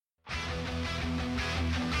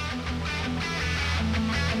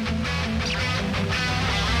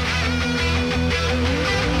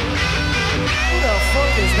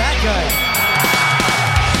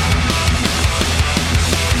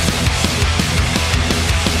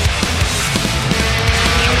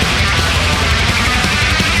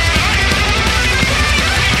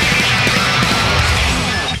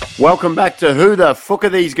Welcome back to Who the Fuck Are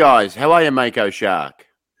These Guys? How are you, Mako Shark?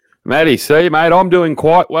 Matty, see, mate, I'm doing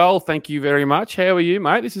quite well. Thank you very much. How are you,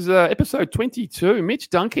 mate? This is episode 22.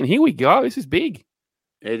 Mitch Duncan, here we go. This is big.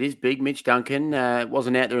 It is big. Mitch Duncan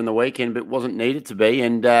wasn't out there on the weekend, but wasn't needed to be.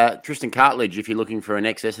 And Tristan Cartledge, if you're looking for an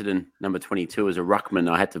ex-Essendon number 22 as a ruckman,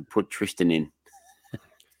 I had to put Tristan in.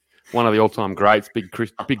 One of the all-time greats, Big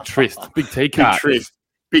Trist, Big T-Cart. Big Trist.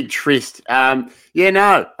 Big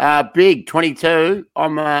 22.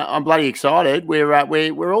 I'm bloody excited.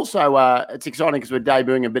 We're also it's exciting because we're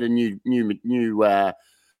debuting a bit of new what do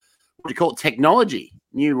you call it? Technology.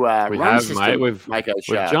 New we run have, system. mate. We've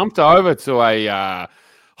Shark. jumped over to a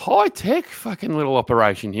high-tech fucking little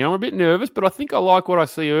operation here. I'm a bit nervous, but I think I like what I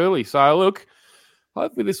see early. So look,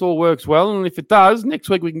 hopefully this all works well. And if it does, next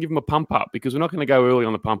week we can give them a pump up because we're not going to go early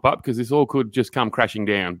on the pump up because this all could just come crashing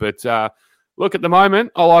down. But look, at the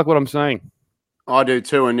moment, I like what I'm seeing. I do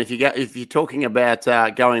too. And if you're talking about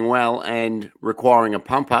going well and requiring a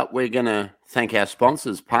pump up, we're going to thank our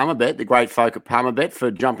sponsors, Palmerbet, the great folk at Palmerbet,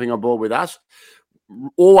 for jumping on board with us.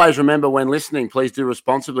 Always remember when listening, please do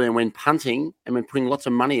responsibly, and when punting and when putting lots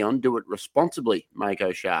of money on, do it responsibly.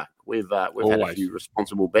 Mako Shark. We've had a few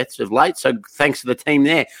responsible bets of late, so thanks to the team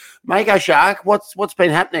there. Mako Shark, what's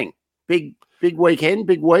been happening? Big weekend,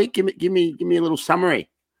 big week. Give me a little summary.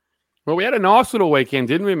 Well, we had a nice little weekend,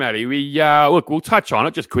 didn't we, Matty? We'll touch on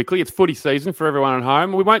it just quickly. It's footy season for everyone at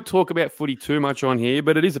home. We won't talk about footy too much on here,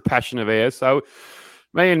 but it is a passion of ours. So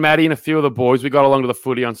me and Matty and a few of the boys, we got along to the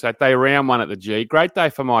footy on Saturday, round one at the G. Great day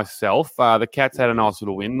for myself. The Cats had a nice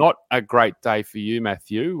little win. Not a great day for you,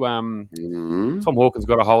 Matthew. Tom Hawkins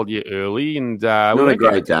got a hold of you early. And not a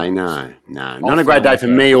great day, no. Not a great day for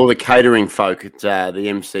me or the catering folk at the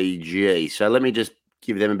MCG. So let me just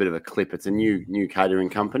give them a bit of a clip. It's a new catering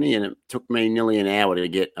company, and it took me nearly an hour to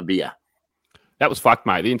get a beer. That was fucked,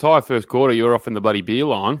 mate. The entire first quarter, you were off in the bloody beer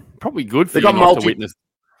line. Probably good for you not to witness.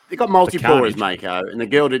 They got multi-pourers, Mako, and the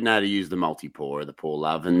girl didn't know how to use the multi-pourer, the poor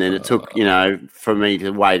love. And then it took, for me to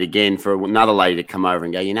wait again for another lady to come over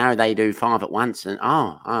and go, they do 5 at once.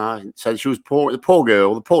 And, so she was poor, the poor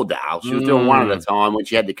girl, the poor doll. She was doing 1 at a time when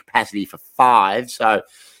she had the capacity for 5. So,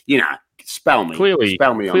 spell me. Clearly,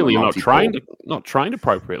 you're not trained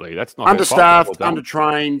appropriately. That's not understaffed,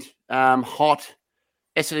 undertrained, hot.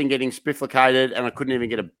 Essendon getting spifflicated, and I couldn't even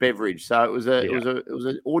get a beverage. So it was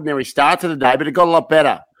an ordinary start to the day, but it got a lot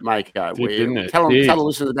better, Mako. Tell the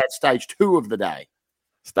listeners about stage 2 of the day.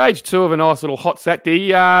 Stage 2 of a nice little hot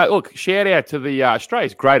Saturday. Look, shout out to the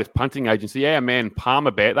Australia's greatest punting agency, our man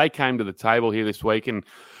Palmerbet. They came to the table here this week and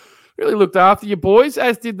really looked after you boys,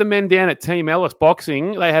 as did the men down at Team Ellis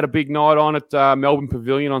Boxing. They had a big night on at Melbourne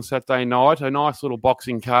Pavilion on Saturday night, a nice little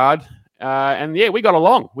boxing card. We got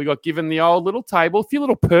along. We got given the old little table, a few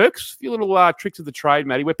little perks, a few little tricks of the trade,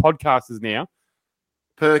 Matty. We're podcasters now.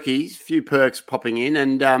 Perkies, few perks popping in.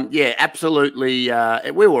 And, absolutely,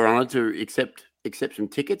 we were honoured to accept some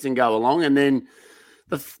tickets and go along. And then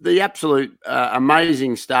the absolute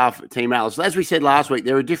amazing staff at Team Alice. As we said last week,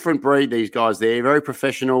 they're a different breed, these guys there. Very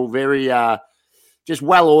professional, very just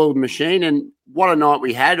well-oiled machine. And what a night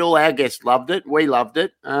we had. All our guests loved it. We loved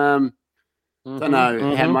it. Don't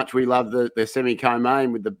know how much we love the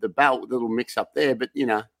semi-co-main with the belt, little mix-up there, but,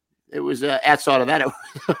 it was outside of that. It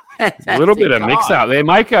was a little bit of mix-up there.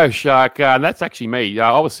 Mako Shark, that's actually me.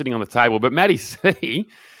 I was sitting on the table, but Matty C,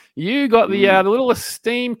 you got the little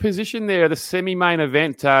esteemed position there, the semi-main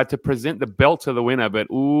event to present the belt to the winner, but,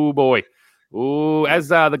 ooh, boy. Ooh, as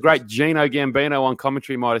the great Gino Gambino on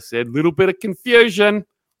commentary might have said, little bit of confusion.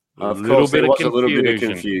 Of course, there was a little bit of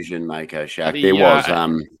confusion, Mako Shark. There was.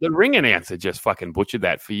 The ring announcer just fucking butchered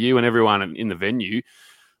that for you and everyone in the venue.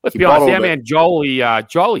 Let's be honest, our man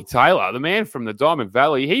Jolie Taylor, the man from the Diamond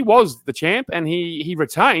Valley, he was the champ and he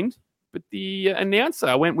retained, but the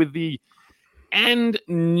announcer went with the "and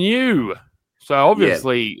new." So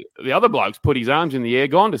obviously the other bloke's put his arms in the air,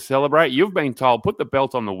 gone to celebrate. You've been told, put the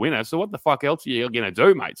belt on the winner. So what the fuck else are you going to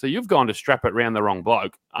do, mate? So you've gone to strap it around the wrong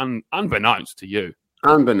bloke, unbeknownst to you.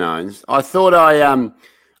 Unbeknownst. I thought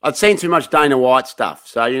I'd seen too much Dana White stuff.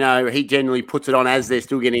 So, he generally puts it on as they're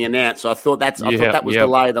still getting announced. So I thought that was the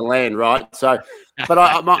lay of the land, right? So,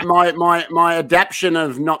 but my adaptation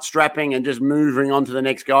of not strapping and just moving on to the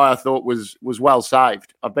next guy, I thought was well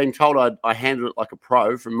saved. I've been told I handled it like a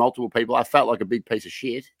pro from multiple people. I felt like a big piece of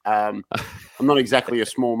shit. I'm not exactly a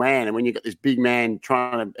small man. And when you got this big man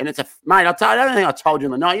trying to, and it's mate, I don't think I told you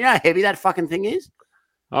in the night, you know how heavy that fucking thing is?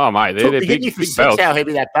 Oh, mate, they're big, big belts. How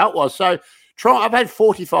heavy that belt was. So I've had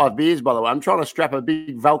 45 beers, by the way. I'm trying to strap a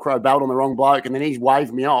big Velcro belt on the wrong bloke, and then he's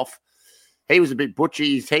waved me off. He was a bit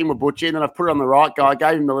butchy. His team were butchy, and then I've put it on the right guy,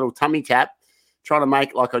 gave him a little tummy tap, trying to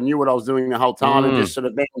make like I knew what I was doing the whole time, and just sort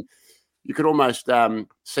of then you could almost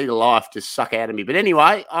see the life just suck out of me. But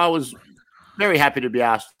anyway, I was very happy to be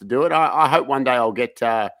asked to do it. I hope one day I'll get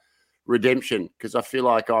redemption, because I feel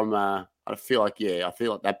like that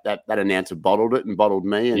announcer bottled it and bottled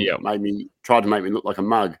me and tried to make me look like a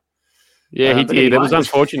mug. Yeah, he did. Anyway, it was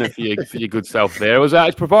unfortunate for your good self there. It was.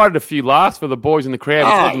 It's provided a few laughs for the boys in the crowd.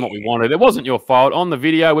 It wasn't what we wanted. It wasn't your fault. On the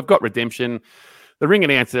video, we've got redemption. The ring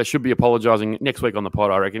announcer should be apologising next week on the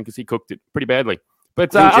pod, I reckon, because he cooked it pretty badly.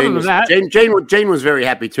 But other than that, Gene was very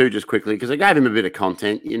happy too. Just quickly, because I gave him a bit of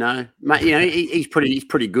content. He's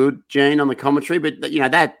pretty good, Gene, on the commentary. But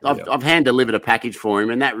that I've hand delivered a package for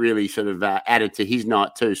him, and that really sort of added to his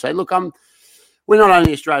night too. So look, we're not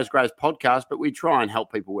only Australia's greatest podcast, but we try and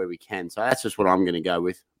help people where we can. So that's just what I'm going to go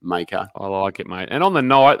with, Mako. I like it, mate. And on the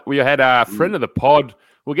night, we had a friend of the pod.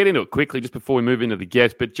 We'll get into it quickly just before we move into the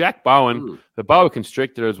guest. But Jack Bowen, the boa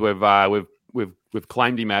constrictor, as we've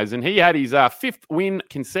claimed him as, and he had his fifth win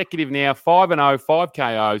consecutive now, 5-0, 5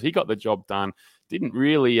 KOs. He got the job done. Didn't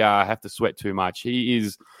really have to sweat too much.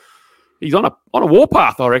 He's on a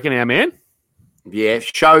warpath, I reckon, our man. Yeah,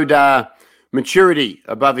 showed maturity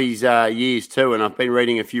above his years too, and I've been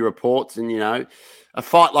reading a few reports, and a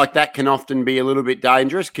fight like that can often be a little bit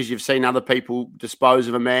dangerous because you've seen other people dispose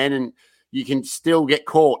of a man, and you can still get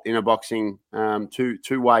caught in a boxing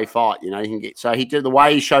two-way fight. You can get. So he did the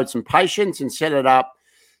way he showed some patience and set it up,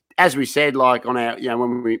 as we said, like on our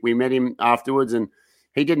when we met him afterwards, and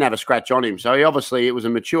he didn't have a scratch on him. So it was a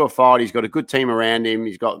mature fight. He's got a good team around him.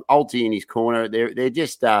 He's got Ulti in his corner. They're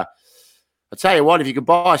just. I tell you what, if you could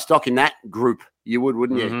buy stock in that group, you would,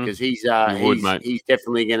 wouldn't you? Because he's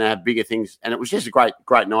definitely going to have bigger things. And it was just a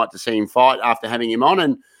great night to see him fight after having him on,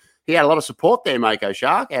 and he had a lot of support there, Mako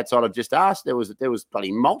Shark. Outside of just us, there was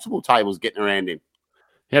bloody multiple tables getting around him.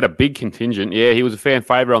 He had a big contingent. Yeah, he was a fan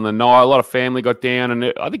favourite on the night. A lot of family got down,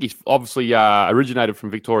 and I think he's obviously originated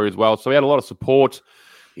from Victoria as well. So he had a lot of support.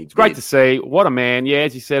 It's great to see. What a man! Yeah,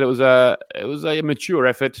 as you said, it was a mature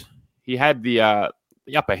effort. He had the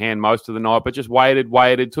upper hand most of the night, but just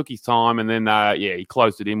waited, took his time, and then he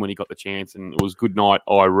closed it in when he got the chance. And it was good night,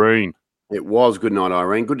 Irene. It was good night,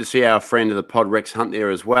 Irene. Good to see our friend of the pod, Rex Hunt, there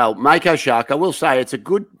as well. Mako Shark, I will say it's a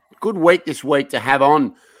good week this week to have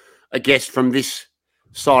on a guest from this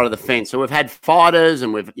side of the fence. So we've had fighters,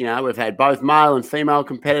 and we've had both male and female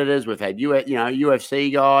competitors. We've had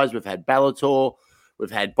UFC guys. We've had Bellator.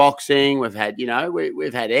 We've had boxing. We've had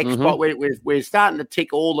we've had Xbox. We're starting to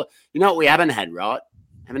tick all the. What we haven't had, right?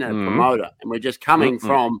 Haven't had a promoter, and we're just coming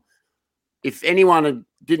from. If anyone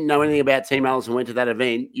didn't know anything about Team Alice and went to that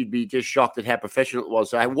event, you'd be just shocked at how professional it was.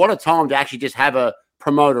 So what a time to actually just have a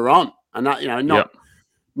promoter on, and not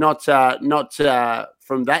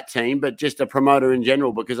from that team, but just a promoter in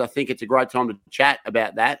general, because I think it's a great time to chat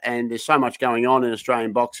about that. And there's so much going on in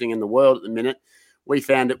Australian boxing and the world at the minute. We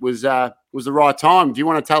found it was the right time. Do you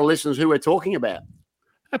want to tell listeners who we're talking about?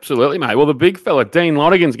 Absolutely, mate. Well, the big fella, Dean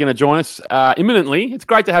Lonergan's going to join us imminently. It's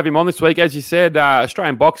great to have him on this week. As you said,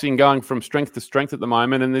 Australian boxing going from strength to strength at the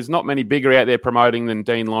moment, and there's not many bigger out there promoting than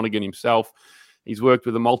Dean Lonergan himself. He's worked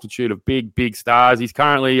with a multitude of big stars. He's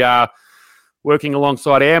currently working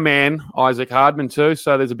alongside our man, Isaac Hardman, too.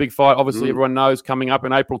 So there's a big fight, obviously, everyone knows, coming up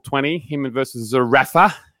in April 20, him versus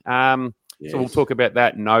Zarafa. Yes. So we'll talk about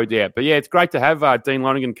that, no doubt. But, yeah, it's great to have Dean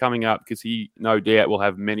Lonergan coming up, because he, no doubt, will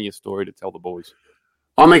have many a story to tell the boys.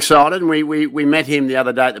 I'm excited, and we met him the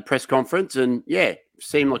other day at the press conference, and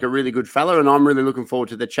seemed like a really good fella, and I'm really looking forward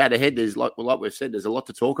to the chat ahead. There's like we've said, there's a lot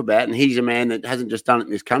to talk about, and he's a man that hasn't just done it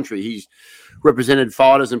in this country. He's represented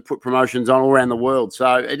fighters and put promotions on all around the world.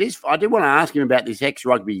 So it is. I did want to ask him about this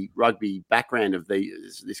ex-rugby background of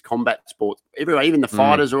this combat sport. Everywhere, even the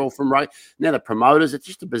fighters are all from rugby. Now the promoters. It's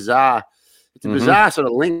just a bizarre. It's a bizarre sort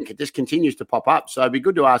of link. It just continues to pop up. So it'd be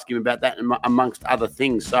good to ask him about that amongst other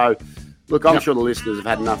things. So. Look, I'm sure the listeners have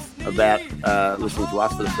had enough about listening to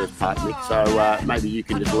us for the first part, Nick. So maybe you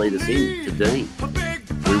can just lead us in to Dean.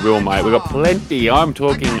 We will, mate. We've got plenty. I'm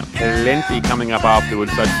talking plenty coming up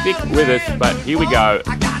afterwards. So stick with us. But here we go.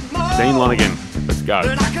 Dean Lonergan. Let's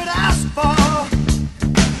go.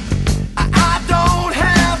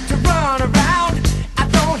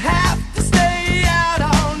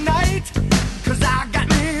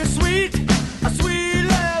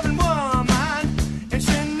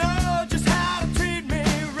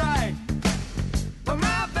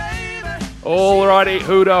 Alrighty,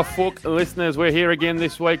 Hooda Fook listeners, we're here again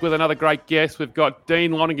this week with another great guest. We've got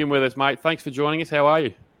Dean Lonergan with us, mate. Thanks for joining us. How are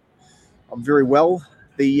you? I'm very well.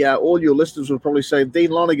 All your listeners will probably say, Dean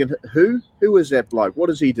Lonergan, who? Who is that bloke? What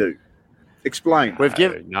does he do? Explain. We've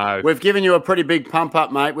given you a pretty big pump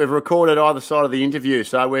up, mate. We've recorded either side of the interview,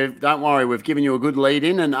 so don't worry. We've given you a good lead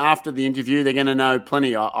in, and after the interview, they're going to know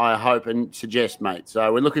plenty. I hope and suggest, mate.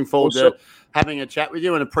 So we're looking forward to having a chat with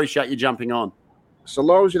you, and appreciate you jumping on. So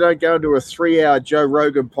long as you don't go into a 3-hour Joe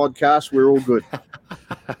Rogan podcast, we're all good.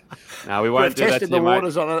 No, we won't. We've tested the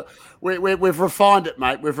waters on it. We've refined it,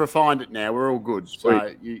 mate. We've refined it now. We're all good.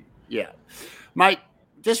 Sweet. So mate.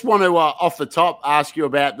 Just want to, off the top, ask you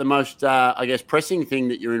about the most, pressing thing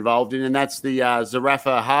that you're involved in, and that's the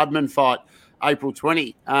Zerafa Hardman fight, April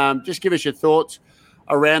 20. Just give us your thoughts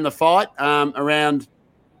around the fight, around,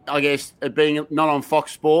 it being not on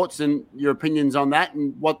Fox Sports, and your opinions on that,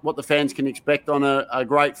 and what the fans can expect on a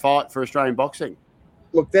great fight for Australian boxing.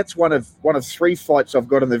 Look, that's one of 3 fights I've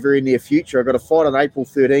got in the very near future. I've got a fight on April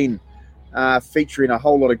 13. Featuring a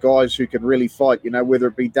whole lot of guys who can really fight, whether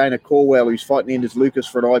it be Dana Corwell, who's fighting Anders Lucas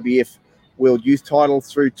for an IBF World Youth title,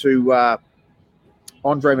 through to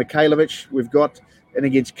Andre Mikhailovich. We've got in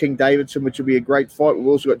against King Davidson, which will be a great fight. We've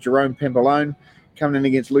also got Jerome Pembalone coming in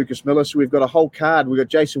against Lucas Miller. So we've got a whole card. We've got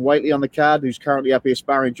Jason Waitley on the card, who's currently up here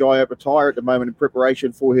sparring Jai Opetaia at the moment in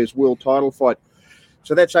preparation for his world title fight.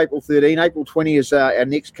 So that's April 13. April 20 is our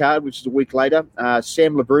next card, which is a week later.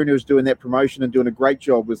 Sam Labruna is doing that promotion and doing a great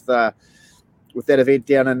job with that event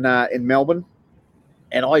down in Melbourne.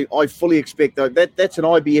 And I fully expect, though, that's an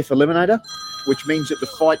IBF eliminator, which means that the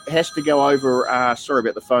fight has to go over, sorry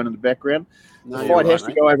about the phone in the background. The fight has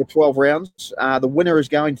to go over 12 rounds. The winner is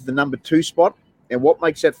going to the number 2 spot. And what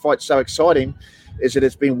makes that fight so exciting is that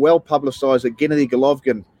it's been well publicised that Gennady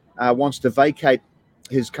Golovkin wants to vacate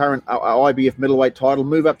his current IBF middleweight title,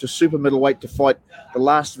 move up to super middleweight to fight the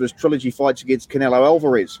last of his trilogy fights against Canelo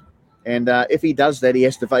Alvarez. And if he does that, he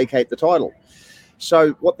has to vacate the title.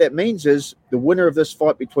 So what that means is the winner of this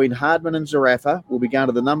fight between Hardman and Zerafa will be going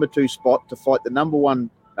to the number 2 spot to fight the number 1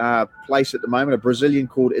 place at the moment, a Brazilian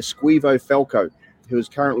called Esquivo Falco, who is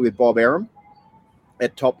currently with Bob Arum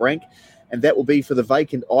at Top Rank. And that will be for the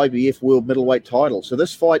vacant IBF World Middleweight title. So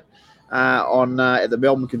this fight at the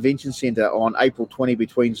Melbourne Convention Centre on April 20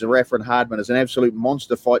 between Zerafa and Hardman is an absolute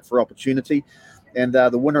monster fight for opportunity. And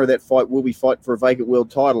the winner of that fight will be fighting for a vacant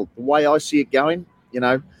world title. The way I see it going,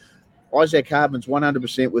 Isaac Hardman's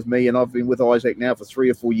 100% with me, and I've been with Isaac now for 3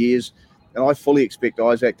 or 4 years, and I fully expect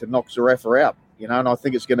Isaac to knock Zerafa out, and I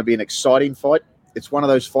think it's going to be an exciting fight. It's one of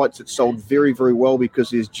those fights that sold very, very well because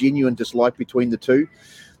there's genuine dislike between the two.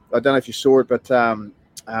 I don't know if you saw it, but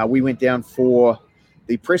we went down for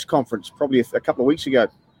the press conference probably a couple of weeks ago.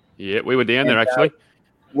 Yeah, we were down there, actually.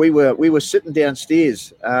 We were sitting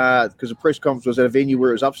downstairs because the press conference was at a venue where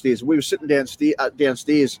it was upstairs. We were sitting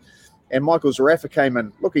downstairs, and Michael Zerafa came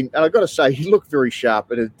in looking, and I've got to say, he looked very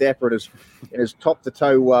sharp and as dapper in his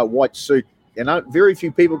top-to-toe white suit. Very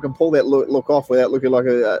few people can pull that look off without looking like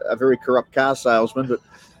a very corrupt car salesman, but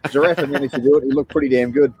Zerafa managed to do it. He looked pretty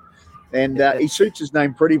damn good. And he suits his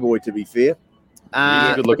name Pretty Boy, to be fair. He's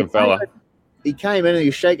a good-looking fella. He came in and he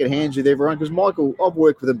was shaking hands with everyone because Michael, I've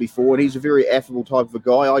worked with him before, and he's a very affable type of a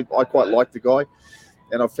guy. I quite like the guy,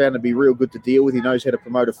 and I've found him to be real good to deal with. He knows how to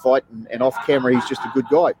promote a fight, and off camera, he's just a good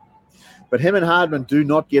guy. But him and Hardman do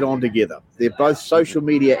not get on together. They're both social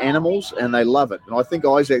media animals, and they love it. And I think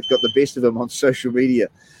Isaac's got the best of him on social media.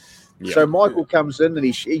 Yeah. So Michael comes in, and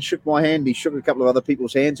he shook my hand. He shook a couple of other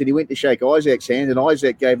people's hands, and he went to shake Isaac's hand, and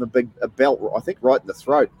Isaac gave him a belt, I think, right in the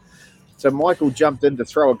throat. So Michael jumped in to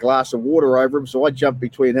throw a glass of water over him. So I jumped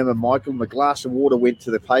between him and Michael, and the glass of water went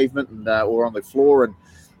to the pavement or on the floor, and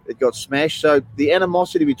it got smashed. So the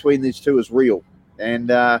animosity between these two is real. And,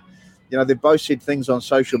 they've both said things on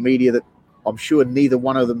social media that I'm sure neither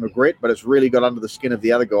one of them regret, but it's really got under the skin of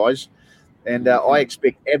the other guys. And I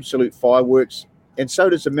expect absolute fireworks. And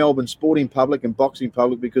so does the Melbourne sporting public and boxing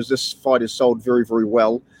public, because this fight is sold very, very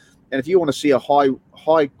well. And if you want to see a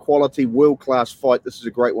high-quality, world-class fight, this is a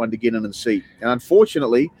great one to get in and see. And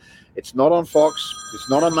unfortunately, it's not on Fox. It's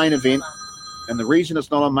not on Main Event. And the reason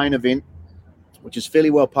it's not on Main Event, which is fairly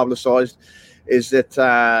well publicised, is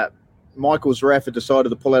that Michael Zerafa decided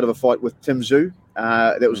to pull out of a fight with Tim Tszyu.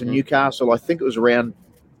 That was in Newcastle. I think it was around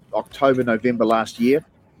October, November last year.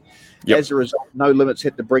 Yep. As a result, No Limits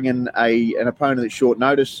had to bring in an opponent at short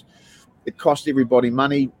notice. It cost everybody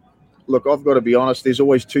money. Look, I've got to be honest, there's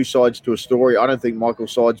always two sides to a story. I don't think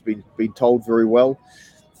Michael's side's been told very well.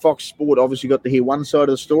 Fox Sport obviously got to hear one side of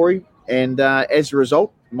the story, and as a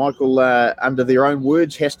result, Michael, under their own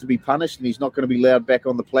words, has to be punished, and he's not going to be allowed back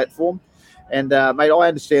on the platform. And, mate, I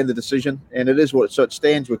understand the decision, and it is so it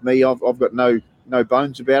stands with me. I've got no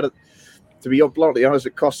bones about it. To be bluntly honest,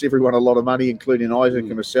 it costs everyone a lot of money, including Isaac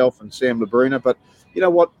and myself and Sam Labruna. But you know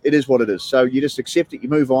what? It is what it is. So you just accept it, you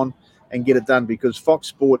move on, and get it done, because Fox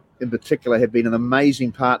Sport in particular have been an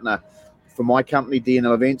amazing partner for my company,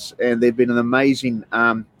 DNL Events, and they've been an amazing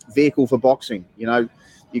vehicle for boxing. You know,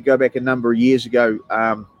 you go back a number of years ago,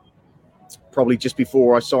 probably just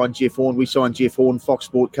before I signed Jeff Horn, we signed Jeff Horn, Fox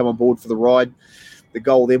Sport come on board for the ride. The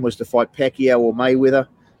goal then was to fight Pacquiao or Mayweather.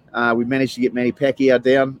 We managed to get Manny Pacquiao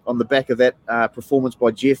down. On the back of that performance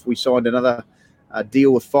by Jeff, we signed another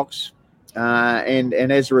deal with Fox. And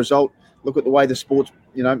as a result, look at the way the sport's,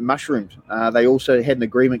 mushroomed. They also had an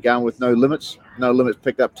agreement going with No Limits. No Limits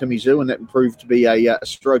picked up Timmy Zhu, and that proved to be a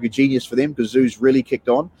stroke of genius for them, because Zhu's really kicked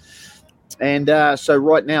on. And so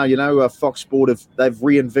right now, Fox Sport, they've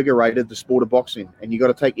reinvigorated the sport of boxing, and you've got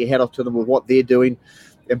to take your hat off to them with what they're doing.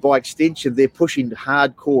 And by extension, they're pushing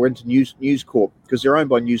hardcore into News Corp, because they're owned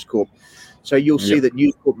by News Corp. So you'll see that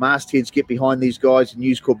News Corp mastheads get behind these guys, and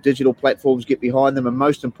News Corp digital platforms get behind them, and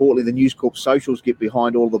most importantly, the News Corp socials get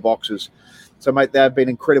behind all the boxers. So, mate, they've been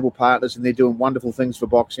incredible partners, and they're doing wonderful things for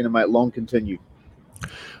boxing, and, mate, long continue.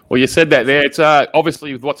 Well, you said that there. It's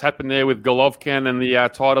obviously with what's happened there with Golovkin and the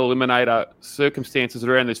title eliminator circumstances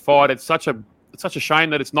around this fight. It's such a shame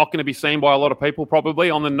that it's not going to be seen by a lot of people probably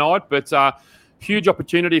on the night, but huge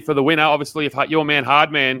opportunity for the winner. Obviously, if your man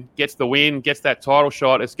Hardman gets the win, gets that title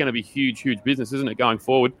shot, it's going to be huge business, isn't it, going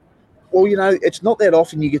forward? Well, it's not that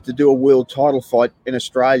often you get to do a world title fight in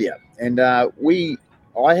Australia, and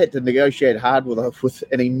I had to negotiate hard with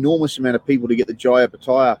an enormous amount of people to get the Jai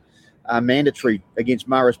Opetaia mandatory against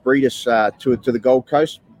Maris Briedis to the Gold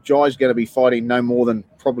Coast. Jai's going to be fighting no more than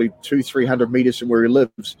probably 200-300 meters from where he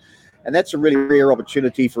lives, and that's a really rare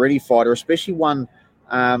opportunity for any fighter, especially one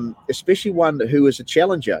who is a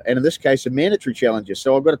challenger, and in this case, a mandatory challenger.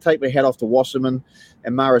 So I've got to take my hat off to Wasserman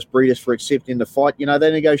and Maris Briedis for accepting the fight. They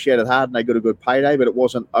negotiated hard and they got a good payday, but it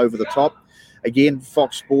wasn't over the top. Again,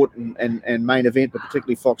 Fox Sport and Main Event, but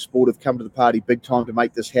particularly Fox Sport, have come to the party big time to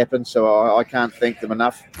make this happen, so I can't thank them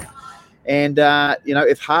enough. And,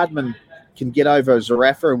 if Hardman can get over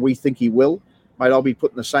Zerafa, and we think he will, mate, I'll be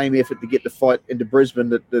putting the same effort to get the fight into Brisbane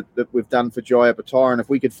that we've done for Jai Opetaia. And if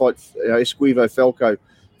we could fight Esquivo Falco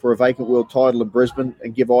for a vacant world title in Brisbane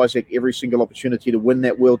and give Isaac every single opportunity to win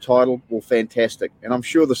that world title, well, fantastic. And I'm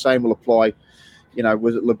sure the same will apply,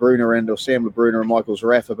 with Labruna or Sam Labruna and Michael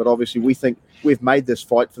Zerafa. But obviously we think we've made this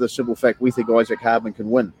fight for the simple fact we think Isaac Hardman can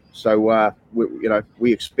win. So,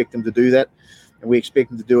 we expect him to do that, and we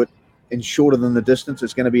expect him to do it in shorter than the distance.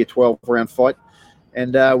 It's going to be a 12-round fight.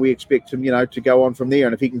 And we expect him, to go on from there.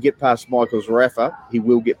 And if he can get past Michael Zerafa, he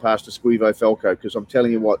will get past Esquivo Falco, because I'm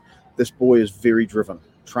telling you what, this boy is very driven,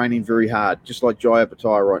 training very hard, just like Jai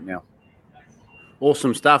Opetaia right now.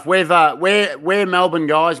 Awesome stuff. We're Melbourne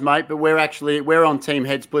guys, mate, but we're on Team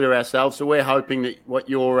Head Splitter ourselves, so we're hoping that what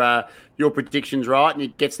your prediction's right, and he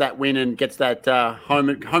gets that win and gets that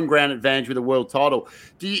home ground advantage with a world title.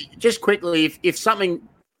 Do you just quickly, if something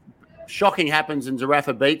shocking happens and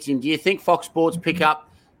Zerafa beats him, do you think Fox Sports pick up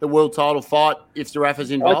the world title fight if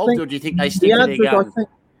Zerafa's involved, or do you think they stick to their guns?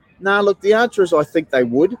 The answer is I think they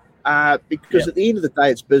would, because at the end of the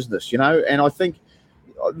day, it's business, and I think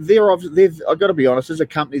I've got to be honest, as a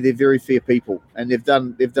company, they're very fair people, and they've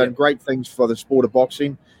done great things for the sport of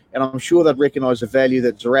boxing, and I'm sure they'd recognise the value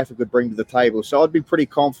that Zerafa could bring to the table. So I'd be pretty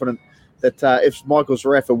confident that if Michael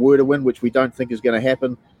Zerafa were to win, which we don't think is going to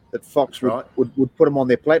happen, that Fox would put him on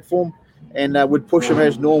their platform and would push him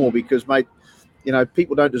as normal, because, mate,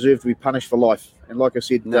 people don't deserve to be punished for life. And like I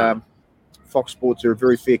said, Fox Sports are a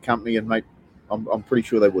very fair company, and, mate, I'm pretty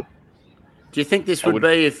sure they would. Do you think this would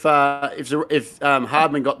be if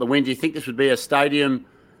Hardman got the win? Do you think this would be a stadium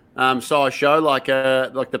size show like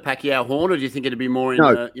the Pacquiao Horn, or do you think it'd be more in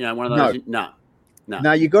one of those?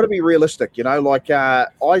 No. You've got to be realistic.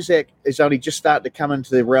 Isaac is only just starting to come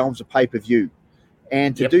into the realms of pay-per-view,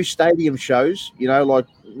 and to do stadium shows, I've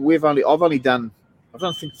done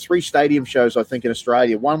I think 3 stadium shows I think in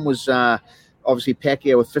Australia. One was obviously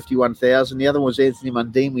Pacquiao with 51,000. The other one was Anthony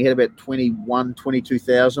Mundine. We had about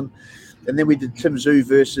 22,000. And then we did Tim Zhu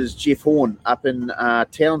versus Jeff Horn up in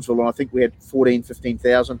Townsville, and I think we had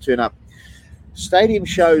 15,000 turn up. Stadium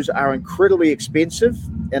shows are incredibly expensive,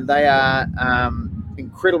 and they are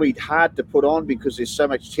incredibly hard to put on because there's so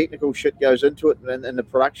much technical shit goes into it and the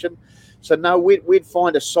production. So, no, we'd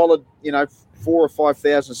find a solid, 4,000 or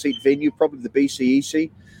 5,000 seat venue, probably the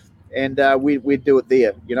BCEC, and we'd do it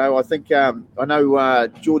there. I think I know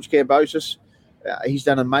George Kambosos. He's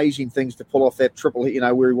done amazing things to pull off that triple,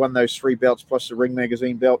 where he won those 3 belts plus the Ring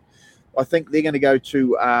Magazine belt. I think they're going to go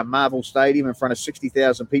to Marvel Stadium in front of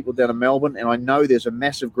 60,000 people down in Melbourne, and I know there's a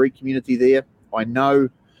massive Greek community there. I know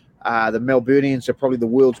the Melburnians are probably the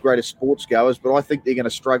world's greatest sports goers, but I think they're going to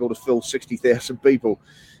struggle to fill 60,000 people.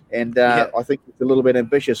 And I think it's a little bit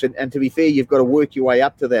ambitious. And to be fair, you've got to work your way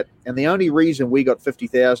up to that. And the only reason we got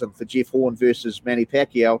 50,000 for Jeff Horn versus Manny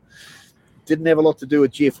Pacquiao didn't have a lot to do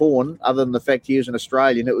with Jeff Horn, other than the fact he was an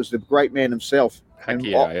Australian. It was the great man himself.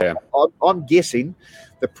 I'm guessing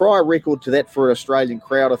the prior record to that for an Australian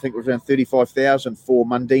crowd, I think, was around 35,000 for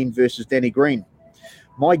Mundine versus Danny Green.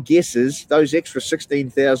 My guess is those extra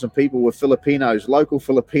 16,000 people were Filipinos, local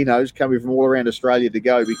Filipinos coming from all around Australia to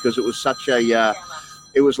go, because it was such a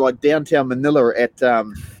it was like downtown Manila at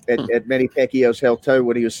Manny Pacquiao's hotel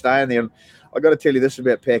when he was staying there. And I got to tell you this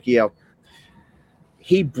about Pacquiao.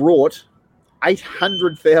 He brought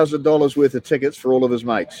 $800,000 worth of tickets for all of his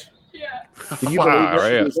mates. Can you believe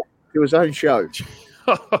that? To his own show.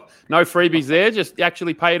 No freebies there, just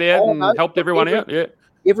actually paid out and helped everyone out. Yeah.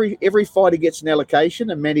 Every fighter gets an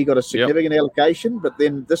allocation, and Manny got a significant allocation, but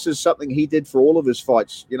then this is something he did for all of his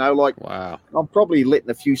fights. Wow. I'm probably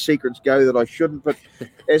letting a few secrets go that I shouldn't, but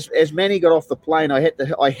as Manny got off the plane, I had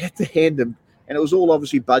to hand him, and it was all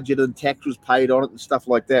obviously budgeted and tax was paid on it and stuff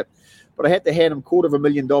like that. But I had to hand him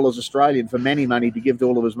 $250,000 Australian for Manny money to give to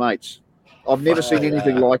all of his mates. I've never seen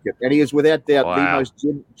anything like it, and he is without doubt the most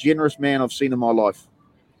generous man I've seen in my life.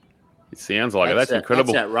 It sounds like that's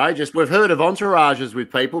incredible. That's outrageous. We've heard of entourages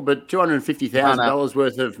with people, but $250,000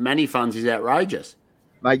 worth of money funds is outrageous.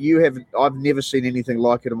 Mate, I've never seen anything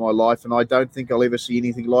like it in my life, and I don't think I'll ever see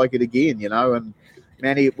anything like it again, And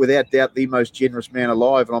Manny, without doubt, the most generous man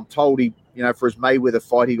alive. And I'm told he, for his Mayweather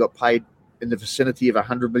fight, he got paid in the vicinity of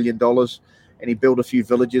 $100 million, and he built a few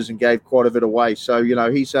villages and gave quite a bit away. So,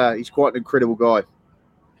 he's quite an incredible guy.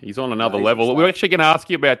 He's on another level. We're actually going to ask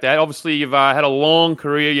you about that. Obviously, you've had a long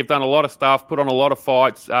career. You've done a lot of stuff, put on a lot of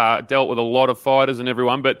fights, dealt with a lot of fighters and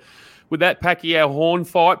everyone. But would that Pacquiao-Horn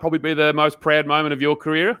fight probably be the most proud moment of your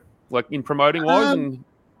career, like in promoting-wise and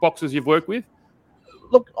boxers you've worked with?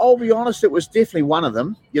 Look, I'll be honest, it was definitely one of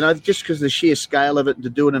them, just because of the sheer scale of it, and to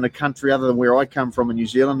do it in a country other than where I come from in New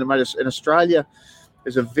Zealand. In Australia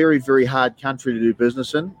is a very, very hard country to do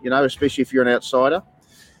business in, especially if you're an outsider.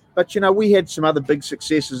 But, we had some other big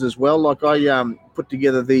successes as well. Like I put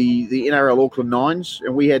together the NRL Auckland Nines,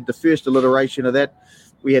 and we had the first iteration of that.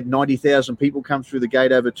 We had 90,000 people come through the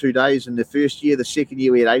gate over 2 days in the first year. The second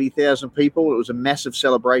year, we had 80,000 people. It was a massive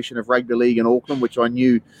celebration of rugby league in Auckland, which I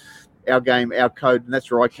knew our game, our code, and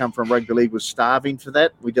that's where I come from. Rugby league was starving for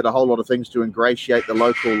that. We did a whole lot of things to ingratiate the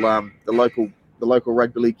local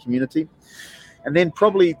rugby league community. And then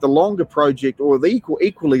probably the longer project, or the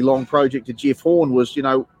equally long project to Jeff Horn, was,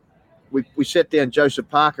 we sat down Joseph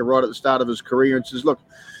Parker right at the start of his career and says, look,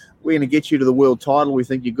 we're going to get you to the world title. We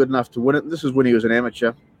think you're good enough to win it. And this is when he was an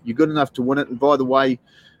amateur. You're good enough to win it. And by the way,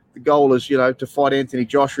 the goal is, to fight Anthony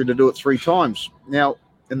Joshua, to do it 3 times. Now,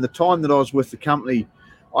 in the time that I was with the company,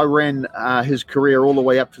 I ran his career all the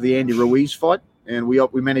way up to the Andy Ruiz fight. And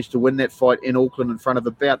we managed to win that fight in Auckland in front of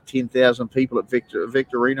about 10,000 people at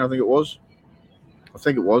Victor Arena, I think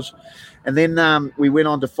it was. And then we went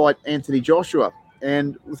on to fight Anthony Joshua.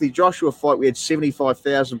 And with the Joshua fight, we had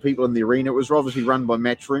 75,000 people in the arena. It was obviously run by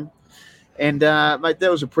Matchroom. And, mate,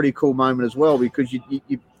 that was a pretty cool moment as well, because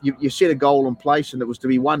you set a goal in place, and it was to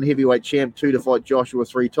be 1 heavyweight champ, 2 to fight Joshua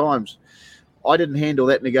 3 times. I didn't handle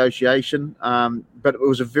that negotiation, but it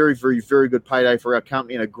was a very, very, very good payday for our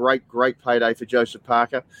company, and a great, great payday for Joseph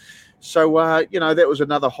Parker. So, that was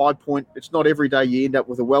another high point. It's not every day you end up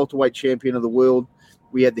with a welterweight champion of the world.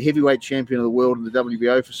 We had the heavyweight champion of the world in the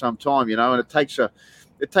WBO for some time, and it takes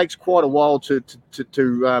quite a while to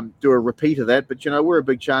do a repeat of that. But, we're a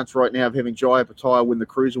big chance right now of having Jai Opetaia win the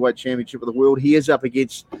Cruiserweight Championship of the world. He is up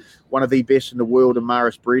against one of the best in the world,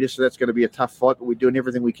 Maris Breeder, so that's going to be a tough fight, but we're doing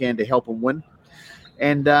everything we can to help him win.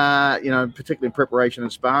 And, particularly in preparation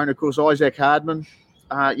and sparring. Of course, Isaac Hardman,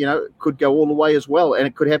 could go all the way as well, and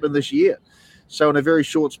it could happen this year. So in a very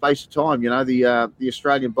short space of time, the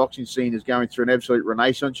Australian boxing scene is going through an absolute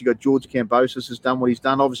renaissance. You've got George Kambosos has done what he's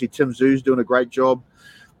done. Obviously, Tim Tszyu's doing a great job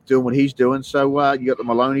doing what he's doing. So you got the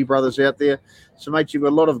Maloney brothers out there. So, mate, you've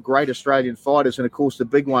got a lot of great Australian fighters. And, of course, the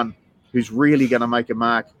big one who's really going to make a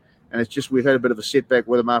mark, and it's just we've had a bit of a setback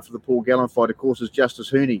with him after the Paul Gallen fight, of course, is Justice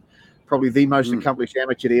Hooney, probably the most accomplished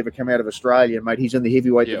amateur to ever come out of Australia, mate. He's in the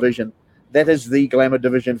heavyweight division. That is the glamour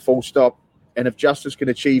division, full stop. And if Justice can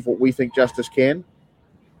achieve what we think Justice can,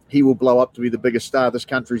 he will blow up to be the biggest star this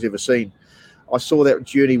country's ever seen. I saw that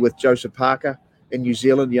journey with Joseph Parker in New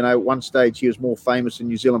Zealand. At one stage he was more famous than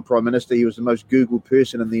New Zealand Prime Minister. He was the most Googled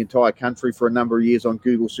person in the entire country for a number of years on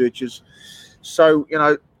Google searches. So,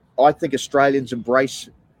 I think Australians embrace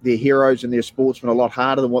their heroes and their sportsmen a lot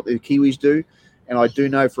harder than what the Kiwis do. And I do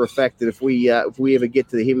know for a fact that if we ever get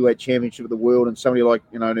to the heavyweight championship of the world and somebody like,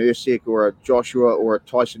 an Usyk or a Joshua or a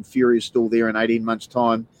Tyson Fury is still there in 18 months'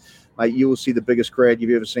 time, mate, you will see the biggest crowd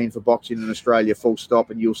you've ever seen for boxing in Australia, full stop,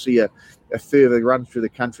 and you'll see a further run through the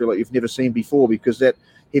country like you've never seen before, because that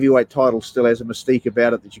heavyweight title still has a mystique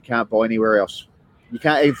about it that you can't buy anywhere else. You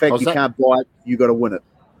can't, in fact, can't buy it. You got to win it.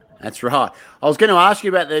 That's right. I was going to ask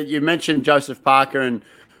you about you mentioned Joseph Parker and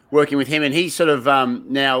working with him, and he's sort of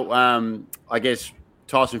now, I guess,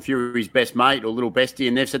 Tyson Fury's best mate or little bestie,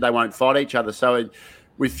 and they've said they won't fight each other. So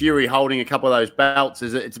with Fury holding a couple of those belts,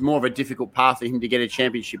 it's more of a difficult path for him to get a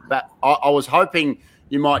championship back. I was hoping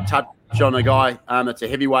you might touch on a guy that's a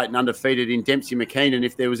heavyweight and undefeated in Dempsey McKean, and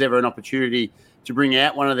if there was ever an opportunity to bring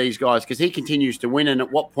out one of these guys, because he continues to win, and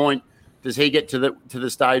at what point does he get to the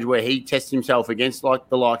stage where he tests himself against like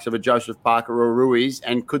the likes of a Joseph Parker or Ruiz,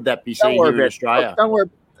 and could that be seen here in Australia?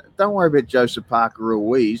 Don't worry about Joseph Parker or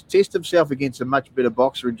Ruiz. Test himself against a much better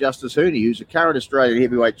boxer in Justis Huni, who's a current Australian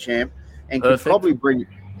heavyweight champ and can probably bring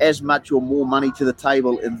as much or more money to the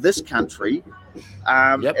table in this country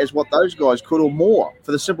as what those guys could, or more,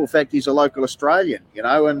 for the simple fact he's a local Australian,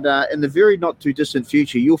 and in the very not too distant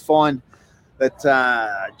future, you'll find that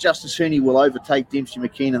Justis Huni will overtake Dempsey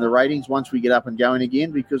McKean in the ratings once we get up and going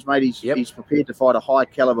again, because, mate, he's prepared to fight a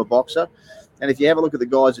high-caliber boxer. And if you have a look at the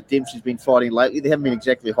guys that Dempsey's been fighting lately, they haven't been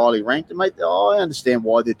exactly highly ranked. And, mate, I understand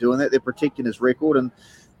why they're doing that. They're protecting his record. And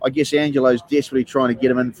I guess Angelo's desperately trying to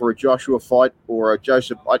get him in for a Joshua fight or a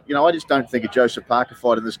Joseph. I just don't think a Joseph Parker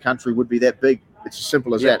fight in this country would be that big. It's as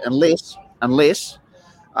simple as that. Unless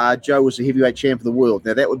Joe was the heavyweight champ of the world.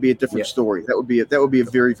 Now, that would be a different story. That would be a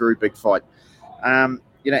very, very big fight.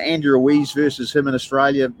 Andrew Ruiz versus him in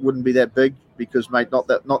Australia wouldn't be that big because, mate, not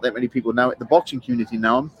that many people know it. The boxing community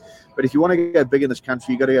know him. But if you want to go big in this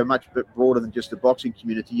country, you've got to go much bit broader than just the boxing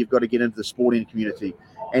community. You've got to get into the sporting community.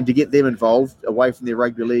 And to get them involved, away from their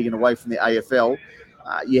rugby league and away from the AFL,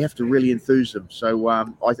 you have to really enthuse them. So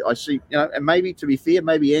I see, and maybe, to be fair,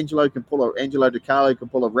 maybe Angelo DiCarlo can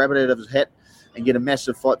pull a rabbit out of his hat and get a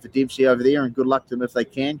massive fight for Dempsey over there, and good luck to them if they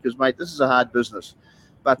can, because, mate, this is a hard business.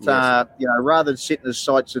 But, rather than setting his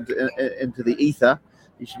sights into the ether,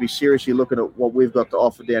 you should be seriously looking at what we've got to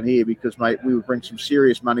offer down here, because, mate, we would bring some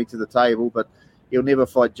serious money to the table, but he'll never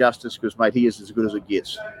fight Justis because, mate, he is as good as it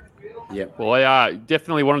gets. Yeah. Well, I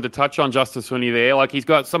definitely wanted to touch on Justis Huni there. Like, he's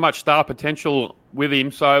got so much star potential with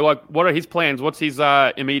him. So, like, what are his plans? What's his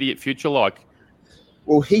immediate future like?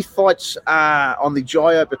 Well, he fights on the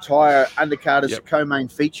Jai Opetaia undercard as a co-main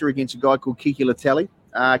feature against a guy called Kiki Latelli.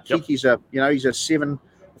 Kiki's he's a 7.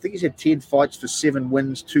 I think he's had 10 fights for 7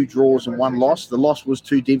 wins, 2 draws and 1 loss. The loss was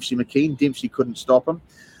to Dempsey McKean. Dempsey couldn't stop him.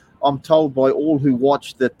 I'm told by all who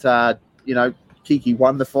watched that, Kiki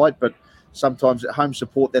won the fight, but sometimes at home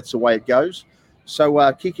support, that's the way it goes.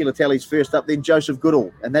 So Kiki Latelli's first up, then Joseph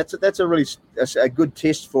Goodall. And that's a really a good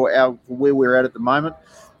test for where we're at the moment.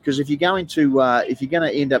 Because if you're going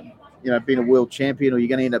to end up, being a world champion, or you're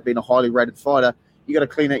going to end up being a highly rated fighter, you got to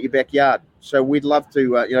clean out your backyard. So we'd love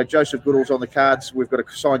to, Joseph Goodall's on the cards. We've got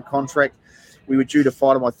a signed contract. We were due to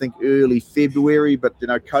fight him, I think, early February, but,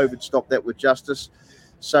 COVID stopped that with Justis.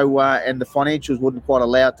 So, and the financials wouldn't quite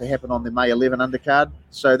allow it to happen on the May 11 undercard.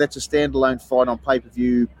 So that's a standalone fight on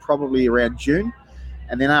pay-per-view probably around June.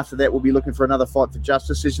 And then after that, we'll be looking for another fight for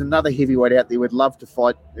Justis. There's another heavyweight out there we'd love to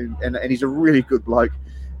fight, and he's a really good bloke,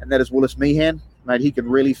 and that is Willis Meehan. Mate, he can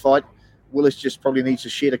really fight. Willis just probably needs to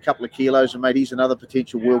shed a couple of kilos, and, mate, he's another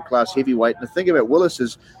potential world-class heavyweight. And the thing about Willis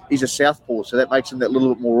is he's a southpaw, so that makes him that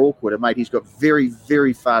little bit more awkward. And, mate, he's got very,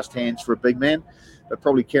 very fast hands for a big man, but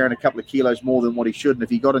probably carrying a couple of kilos more than what he should. And if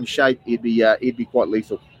he got in shape, he'd be quite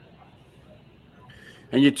lethal.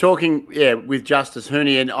 And you're talking, with Justis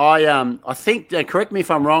Huni, and I think, correct me if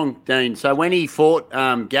I'm wrong, Dean. So when he fought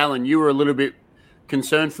Gallen, you were a little bit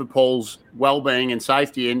concerned for Paul's well-being and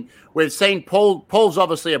safety, and we've seen Paul's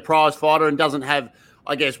obviously a prize fighter and doesn't have,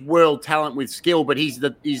 I guess, world talent with skill, but he's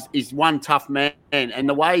one tough man, and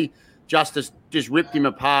the way Justis just ripped him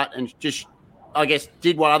apart and just, I guess,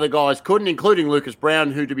 did what other guys couldn't, including Lucas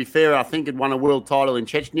Brown, who, to be fair, I think had won a world title in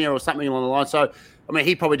Chechnya or something along the line. So, I mean,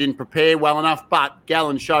 he probably didn't prepare well enough, but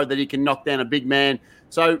Gallen showed that he can knock down a big man.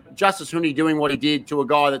 So Justis Huni doing what he did to a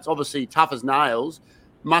guy that's obviously tough as nails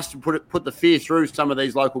must have put the fear through some of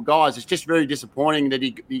these local guys. It's just very disappointing that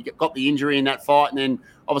he got the injury in that fight, and then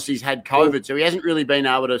obviously he's had COVID, so he hasn't really been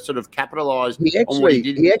able to sort of capitalise on what he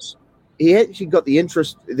did. He actually got the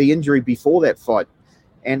injury before that fight,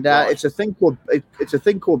 and right. It's a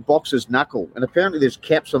thing called boxer's knuckle, and apparently there's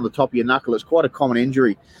caps on the top of your knuckle. It's quite a common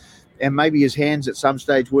injury, and maybe his hands at some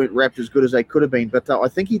stage weren't wrapped as good as they could have been. But I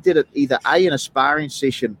think he did it either A, in a sparring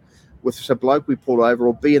session with some bloke we pulled over,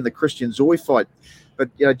 or B, in the Christian Zoy fight.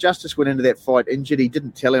 But, Justis went into that fight injured. He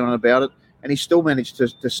didn't tell anyone about it. and he still managed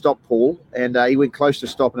to stop Paul, and he went close to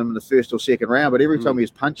stopping him in the first or second round, but every time he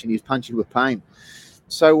was punching with pain.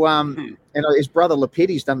 So, and his brother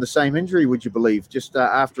Lepetti's done the same injury, would you believe, just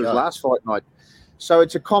after his last fight night. So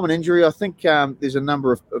it's a common injury. I think there's a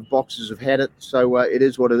number of boxers have had it, so it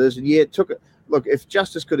is what it is. And yeah, it took it. Look, if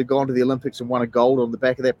Justice could have gone to the Olympics and won a gold on the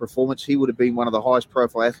back of that performance, he would have been one of the highest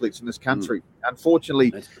profile athletes in this country.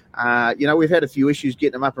 Unfortunately, we've had a few issues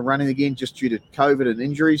getting him up and running again just due to COVID and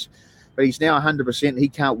injuries, but he's now 100%. He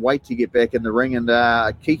can't wait to get back in the ring. And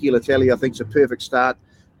Kiki Latelli, I think, is a perfect start.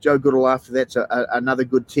 Joe Goodall after that's another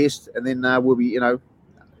good test. And then we'll be,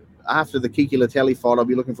 after the Kiki Latelli fight, I'll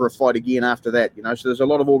be looking for a fight again after that. So there's a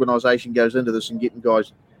lot of organisation goes into this and getting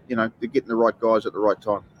guys, they're getting the right guys at the right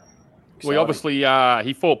time. Well, obviously,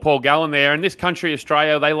 he fought Paul Gallen there. In this country,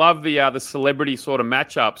 Australia, they love the celebrity sort of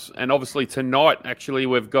matchups. And obviously tonight, actually,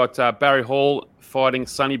 we've got Barry Hall fighting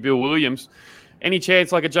Sonny Bill Williams. Any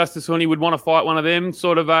chance like a Justice Huni would want to fight one of them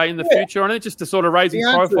sort of in the future on it, just to sort of raise his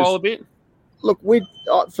profile a bit? Look,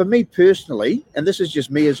 for me personally, and this is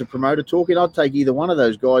just me as a promoter talking, I'd take either one of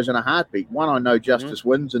those guys in a heartbeat. One, I know Justice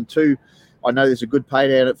wins, and two, I know there's a good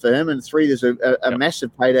payday in it for him, and three, there's a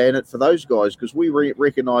massive payday in it for those guys, because we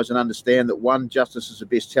recognise and understand that one, Justice is the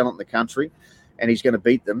best talent in the country, and he's going to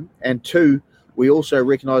beat them, and two, we also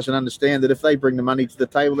recognise and understand that if they bring the money to the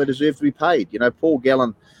table, they deserve to be paid. Paul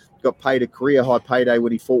Gallen got paid a career-high payday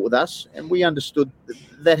when he fought with us, and we understood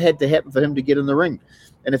that had to happen for him to get in the ring.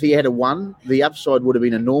 And if he had won, the upside would have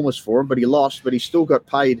been enormous for him, but he lost, but he still got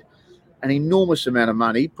paid an enormous amount of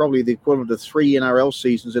money, probably the equivalent of 3 NRL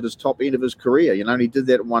seasons at his top end of his career, and he did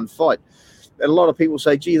that in one fight. And a lot of people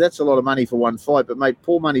say, gee, that's a lot of money for one fight, but mate,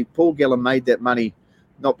 Paul Gallen made that money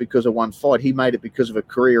not because of one fight. He made it because of a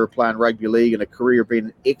career of playing rugby league and a career of being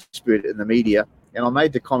an expert in the media. And I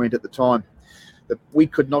made the comment at the time that we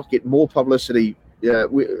could not get more publicity.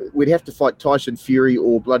 We'd have to fight Tyson Fury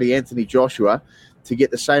or bloody Anthony Joshua to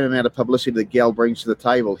get the same amount of publicity that Gal brings to the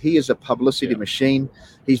table. He is a publicity machine.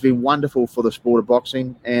 He's been wonderful for the sport of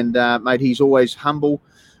boxing, and mate, he's always humble.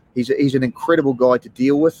 He's an incredible guy to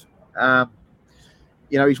deal with.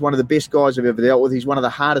 He's one of the best guys I've ever dealt with. He's one of the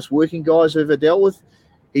hardest working guys I've ever dealt with.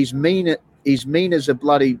 He's mean as a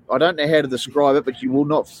bloody, I don't know how to describe it, but you will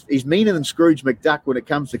not. He's meaner than Scrooge McDuck when it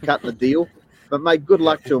comes to cutting the deal. But mate, good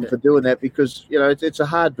luck to him for doing that, because it's a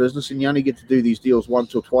hard business, and you only get to do these deals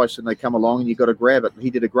once or twice, and they come along, and you got to grab it. And he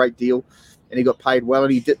did a great deal, and he got paid well,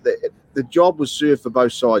 and he did the job was served for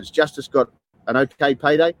both sides. Justice got an okay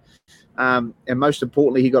payday, and most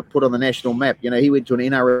importantly, he got put on the national map. He went to an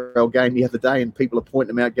NRL game the other day, and people are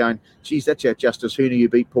pointing him out, going, "Geez, that's our Justice Huni who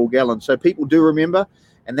beat Paul Gallen." So people do remember,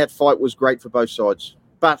 and that fight was great for both sides.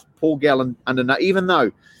 But Paul Gallen, even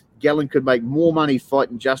though Gallen could make more money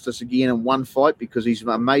fighting Justice again in one fight, because he's an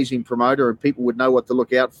amazing promoter and people would know what to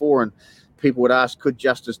look out for, and people would ask, could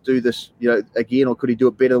Justice do this again, or could he do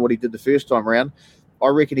it better than what he did the first time around? I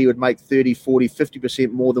reckon he would make 30, 40,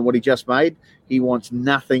 50% more than what he just made. He wants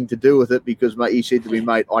nothing to do with it, because he said to me,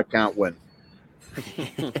 mate, I can't win.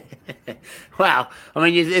 Wow. I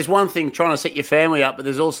mean, there's one thing trying to set your family up, but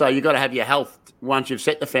there's also, you've got to have your health once you've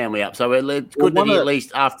set the family up. So it's good that he at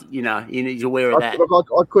least after, he's aware of that.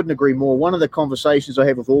 I couldn't agree more. One of the conversations I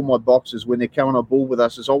have with all my boxers when they're coming on board with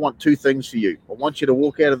us is, I want two things for you. I want you to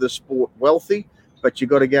walk out of the sport wealthy, but you've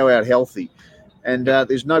got to go out healthy. And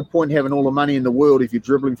there's no point having all the money in the world if you're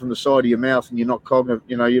dribbling from the side of your mouth and you're not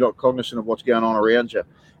cognizant of what's going on around you.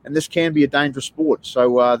 And this can be a dangerous sport.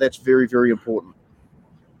 So that's very, very important.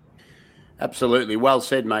 Absolutely. Well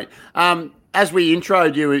said, mate. As we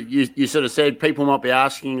introed you sort of said people might be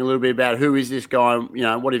asking a little bit about who is this guy,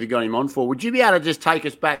 what have you got him on for? Would you be able to just take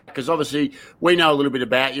us back? Because obviously we know a little bit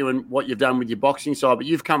about you and what you've done with your boxing side, but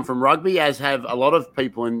you've come from rugby, as have a lot of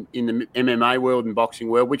people in the MMA world and boxing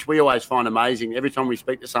world, which we always find amazing. Every time we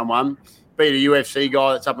speak to someone, be it a UFC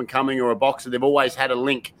guy that's up and coming or a boxer, they've always had a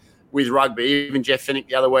link with rugby. Even Jeff Finnick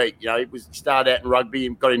the other week, he started out in rugby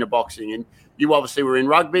and got into boxing. And you obviously were in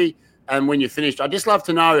rugby, and when you finished, I'd just love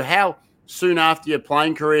to know how soon after your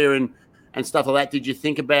playing career and stuff like that, did you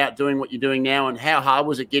think about doing what you're doing now, and how hard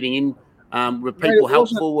was it getting in? Were people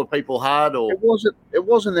helpful? Were people hard? Or it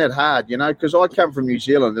wasn't that hard, because I come from New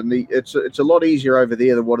Zealand, and it's a lot easier over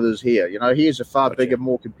there than what it is here. Here's a far bigger,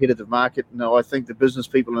 more competitive market. I think the business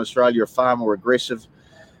people in Australia are far more aggressive,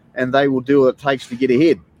 and they will do what it takes to get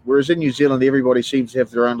ahead. Whereas in New Zealand, everybody seems to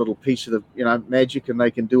have their own little piece of the magic, and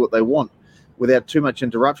they can do what they want without too much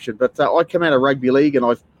interruption. But I come out of rugby league, and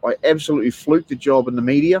I absolutely fluked the job in the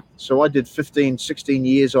media. So I did 15, 16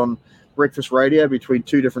 years on breakfast radio between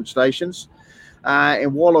two different stations.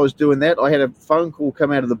 And while I was doing that, I had a phone call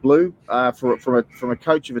come out of the blue from a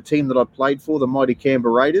coach of a team that I played for, the mighty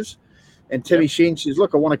Canberra Raiders. And Timmy Sheen says,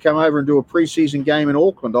 look, I want to come over and do a preseason game in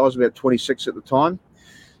Auckland. I was about 26 at the time.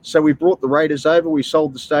 So we brought the Raiders over. We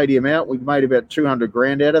sold the stadium out. We made about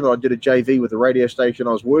 $200,000 out of it. I did a JV with the radio station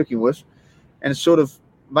I was working with, and sort of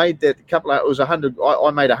made that it was 100. I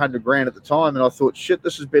made $100,000 at the time, and I thought, shit,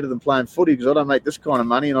 this is better than playing footy because I don't make this kind of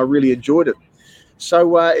money, and I really enjoyed it.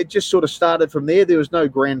 So it just sort of started from there. There was no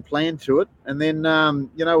grand plan to it. And then,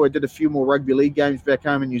 I did a few more rugby league games back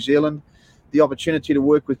home in New Zealand. The opportunity to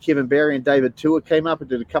work with Kevin Barry and David Tua came up. I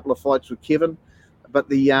did a couple of fights with Kevin. But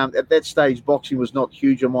at that stage, boxing was not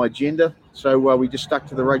huge on my agenda. So we just stuck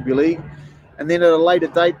to the rugby league. And then at a later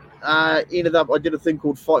date, I did a thing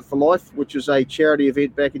called Fight for Life, which is a charity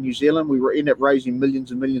event back in New Zealand. We ended up raising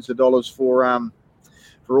millions and millions of dollars for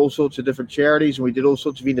all sorts of different charities. And we did all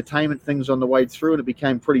sorts of entertainment things on the way through. And it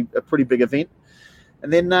became a pretty big event.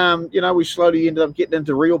 And then, we slowly ended up getting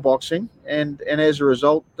into real boxing. And as a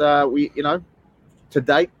result, to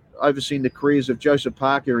date, overseen the careers of Joseph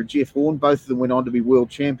Parker and Jeff Horn. Both of them went on to be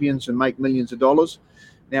world champions and make millions of dollars.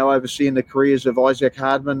 Now overseeing the careers of Isaac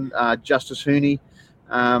Hardman, Justice Hooney,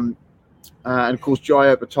 and of course,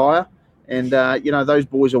 Jai Opetaia. And, those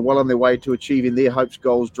boys are well on their way to achieving their hopes,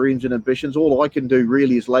 goals, dreams, and ambitions. All I can do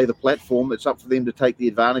really is lay the platform. It's up for them to take the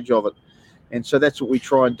advantage of it. And so that's what we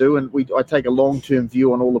try and do. And I take a long-term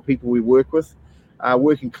view on all the people we work with.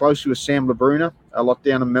 Working closely with Sam Labruna a lot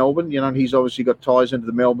down in Melbourne. And he's obviously got ties into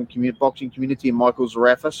the Melbourne boxing community, and Michael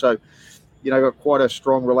Zarafa. So, got quite a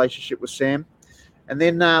strong relationship with Sam. And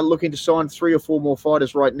then looking to sign 3 or 4 more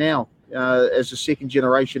fighters right now as a second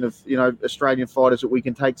generation of, Australian fighters that we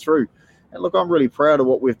can take through. And look, I'm really proud of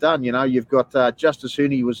what we've done. You've got Justice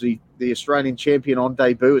Hooney was the Australian champion on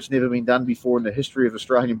debut. It's never been done before in the history of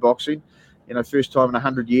Australian boxing. First time in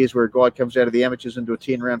 100 years where a guy comes out of the amateurs into a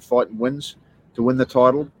 10-round fight and wins to win the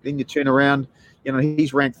title. Then you turn around,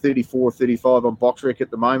 he's ranked 34, 35 on BoxRec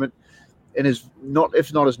at the moment. And if not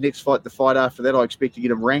his next fight, the fight after that, I expect to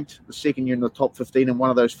get him ranked. The second year in the top 15 in one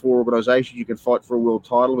of those 4 organisations, you can fight for a world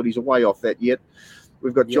title, but he's way off that yet.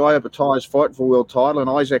 We've got Jai Opetaia's fight for a world title, and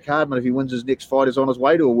Isaac Hardman, if he wins his next fight, is on his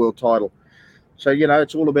way to a world title. So,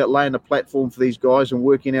 it's all about laying a platform for these guys and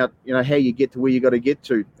working out, how you get to where you got to get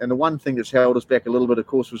to. And the one thing that's held us back a little bit, of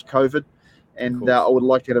course, was COVID. And I would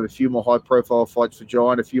like to have a few more high-profile fights for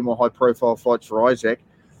Jai and a few more high-profile fights for Isaac.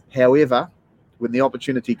 However, when the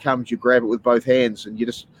opportunity comes, you grab it with both hands, and you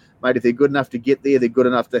just, mate, if they're good enough to get there, they're good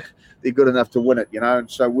enough to win it, And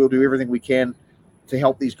so we'll do everything we can to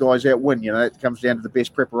help these guys out win. It comes down to the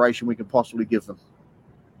best preparation we can possibly give them.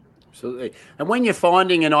 Absolutely. And when you're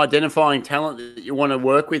finding and identifying talent that you want to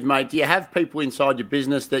work with, mate, do you have people inside your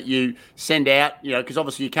business that you send out, because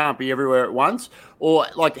obviously you can't be everywhere at once? Or,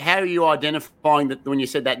 how are you identifying that when you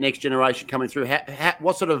said that next generation coming through?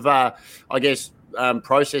 What sort of,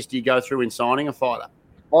 process do you go through in signing a fighter?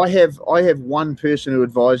 I have one person who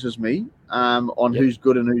advises me on who's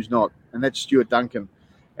good and who's not, and that's Stuart Duncan.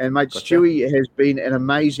 And, mate, gotcha. Stewie has been an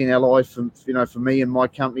amazing ally for me and my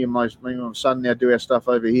company, and my son now do our stuff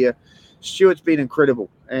over here. Stuart's been incredible,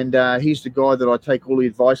 and he's the guy that I take all the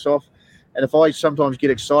advice off. And if I sometimes get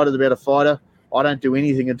excited about a fighter, I don't do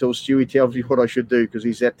anything until Stewie tells me what I should do, because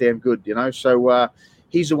he's that damn good, So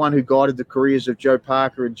he's the one who guided the careers of Joe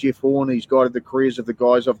Parker and Jeff Horn. He's guided the careers of the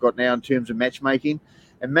guys I've got now in terms of matchmaking.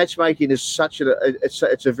 And matchmaking is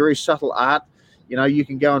it's a very subtle art. You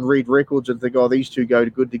can go and read records and think, these two go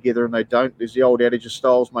good together, and they don't. There's the old adage of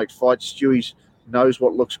styles make fights. Stewie knows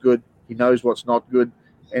what looks good. He knows what's not good.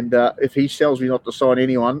 And if he tells me not to sign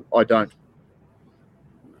anyone, I don't.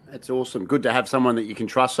 That's awesome. Good to have someone that you can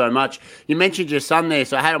trust so much. You mentioned your son there,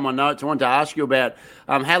 so I had on my notes. I wanted to ask you about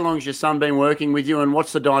how long has your son been working with you, and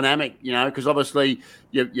what's the dynamic, because obviously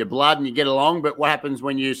you're blood and you get along, but what happens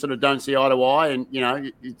when you sort of don't see eye to eye, and,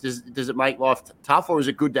 does it make life tough, or is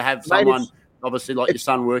it good to have someone – obviously, like your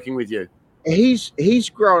son working with you? He's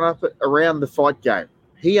grown up around the fight game.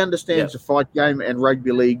 He understands the fight game and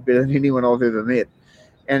rugby league better than anyone I've ever met.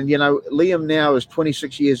 And, Liam now is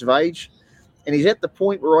 26 years of age, and he's at the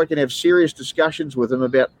point where I can have serious discussions with him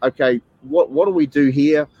about, okay, what do we do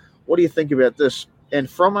here? What do you think about this? And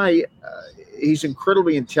from he's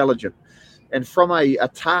incredibly intelligent. And from a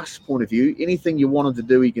task point of view, anything you want him to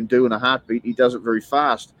do, he can do in a heartbeat. He does it very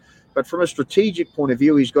fast. But from a strategic point of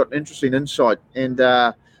view, he's got an interesting insight, and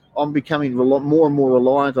I'm becoming more and more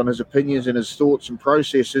reliant on his opinions and his thoughts and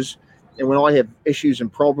processes. And when I have issues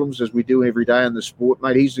and problems, as we do every day in the sport,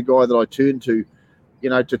 mate, he's the guy that I turn to,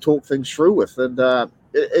 to talk things through with. And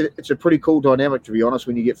it's a pretty cool dynamic, to be honest,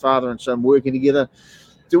 when you get father and son working together.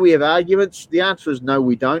 Do we have arguments? The answer is no,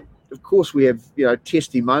 we don't. Of course, we have,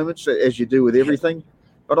 testy moments, as you do with everything.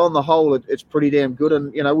 But on the whole, it's pretty damn good.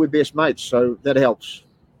 And, we're best mates, so that helps.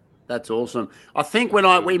 That's awesome. I think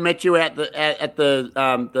when we met you at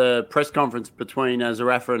the press conference between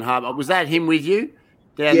Zarafa and Harbour, was that him with you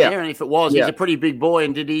down there? And if it was, he's a pretty big boy.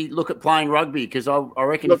 And did he look at playing rugby? Because I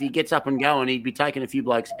reckon if he gets up and going, he'd be taking a few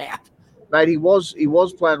blokes out. Mate, he was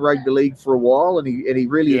playing rugby league for a while, and he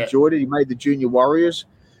really enjoyed it. He made the Junior Warriors.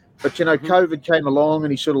 But, COVID came along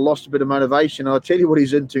and he sort of lost a bit of motivation. And I'll tell you what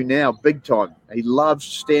he's into now, big time. He loves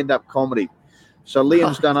stand-up comedy. So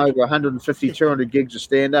Liam's done over 150, 200 gigs of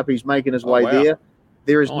stand-up. He's making his way there.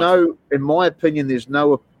 There is no, in my opinion, there's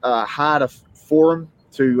no harder forum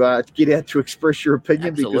to get out to express your opinion.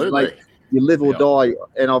 Absolutely. Because, mate, you live or die.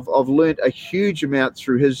 And I've learned a huge amount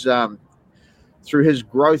through his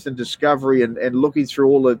growth and discovery and looking through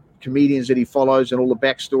all the comedians that he follows and all the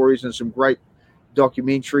backstories and some great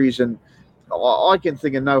documentaries. And I can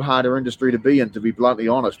think of no harder industry to be in, to be bluntly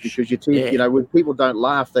honest, because when people don't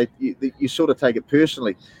laugh, you sort of take it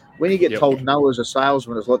personally. When you get told no as a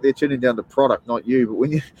salesman, it's like they're turning down the product, not you.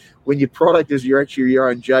 But when your product is your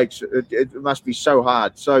own jakes, it must be so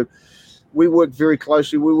hard. So we work very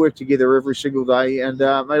closely. We work together every single day, and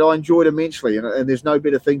mate, I enjoy it immensely. And there's no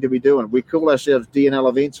better thing to be doing. We call ourselves DNL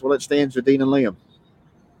Events. Well, it stands for Dean and Liam.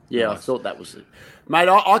 Yeah, I thought that was it, mate.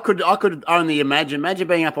 I could only imagine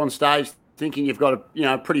being up on stage, thinking you've got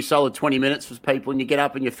a pretty solid 20 minutes for people, and you get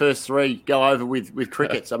up and your first three go over with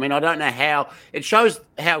crickets. I mean, I don't know how it shows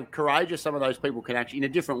how courageous some of those people can actually, in a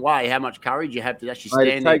different way, how much courage you have to actually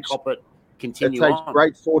stand there, cop it, continue. It takes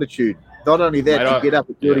great fortitude. Not only that, to get up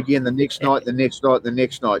and do it again the next night, the next night,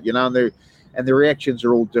 and the reactions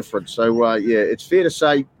are all different. So it's fair to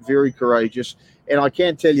say very courageous. And I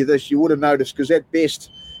can tell you this, you would have noticed, because at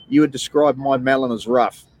best you would describe my Malin as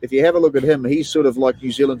rough. If you have a look at him, he's sort of like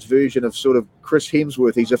New Zealand's version of sort of Chris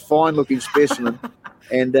Hemsworth. He's a fine-looking specimen,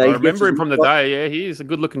 and I remember him from the day. Yeah, he is a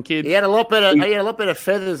good-looking kid. He had a lot better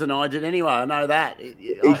feathers than I did. Anyway, I know that.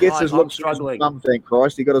 He gets his looks struggling. Thank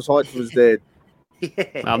Christ, he got his height from his dad.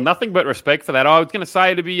 Nothing but respect for that. I was going to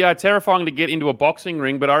say it'd be terrifying to get into a boxing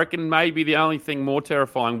ring, but I reckon maybe the only thing more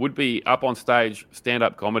terrifying would be up on stage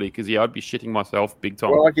stand-up comedy, because I'd be shitting myself big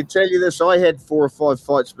time. Well, I can tell you this: I had 4 or 5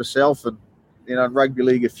 fights myself, and in rugby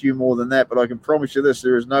league a few more than that. But I can promise you this: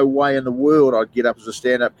 there is no way in the world I'd get up as a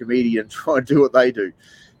stand-up comedian and try and do what they do.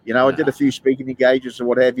 I did a few speaking engagements and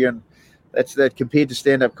what have you, and that's that compared to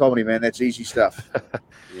stand-up comedy, man. That's easy stuff.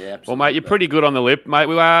 Yeah. Well, mate, you're pretty good on the lip, mate.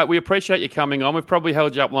 We appreciate you coming on. We've probably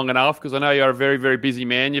held you up long enough, because I know you're a very, very busy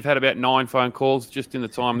man. You've had about 9 phone calls just in the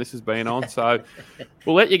time this has been on. So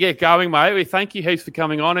we'll let you get going, mate. We thank you heaps for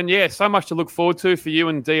coming on. And, so much to look forward to for you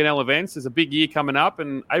and DNL Events. There's a big year coming up,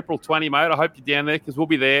 and April 20, mate, I hope you're down there, because we'll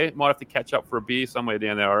be there. Might have to catch up for a beer somewhere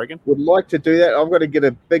down there, I reckon. Would like to do that. I've got to get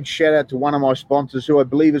a big shout-out to one of my sponsors, who I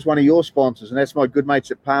believe is one of your sponsors, and that's my good mates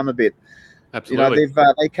at Palmerbet. Absolutely.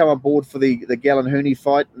 They come on board for the Gallen Hooney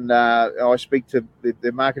fight, and I speak to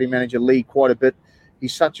the marketing manager, Lee, quite a bit.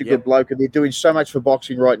 He's such a good bloke, and they're doing so much for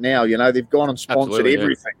boxing right now. They've gone and sponsored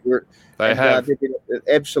everything. They have. They've been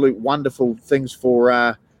absolute wonderful things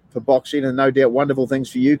for boxing, and no doubt wonderful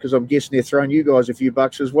things for you, because I'm guessing they're throwing you guys a few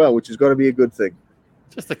bucks as well, which has got to be a good thing.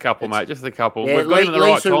 Just a couple, mate. Just a couple. Yeah, We've got him at the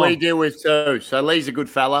right time. Lee's who we deal with too. So Lee's a good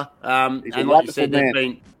fella. And like you said, they've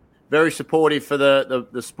been very supportive for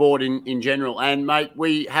the sport in general. And, mate,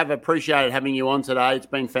 we have appreciated having you on today. It's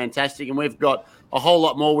been fantastic, and we've got a whole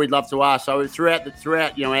lot more we'd love to ask. So throughout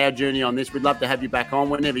our journey on this, we'd love to have you back on.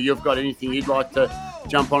 Whenever you've got anything you'd like to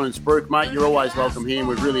jump on and spruik, mate, you're always welcome here, and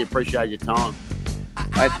we really appreciate your time.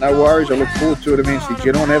 Mate, no worries. I look forward to it immensely.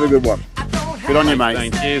 Gentlemen, have a good one. Good on you,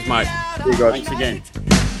 mate. Cheers, mate. See you guys. Thanks again.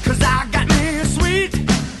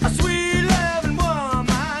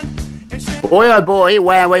 Boy, oh boy,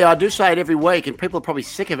 wowee. I do say it every week, and people are probably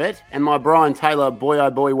sick of it. And my Brian Taylor, boy,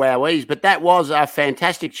 oh boy, wowies. But that was a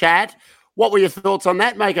fantastic chat. What were your thoughts on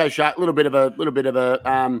that, Mako Shark? A little bit of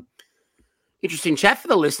a interesting chat for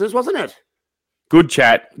the listeners, wasn't it? Good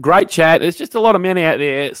chat. Great chat. There's just a lot of men out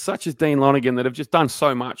there, such as Dean Lonergan, that have just done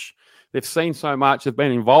so much. They've seen so much. They've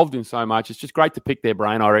been involved in so much. It's just great to pick their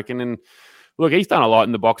brain, I reckon. And look, he's done a lot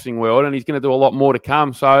in the boxing world, and he's going to do a lot more to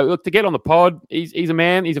come. So, look, to get on the pod, he's a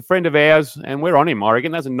man, he's a friend of ours, and we're on him, I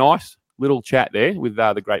reckon. That's a nice little chat there with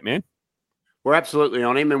the great man. We're absolutely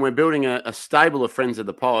on him, and we're building a stable of friends of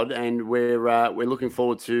the pod, and we're looking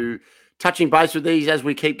forward to touching base with these as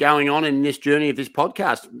we keep going on in this journey of this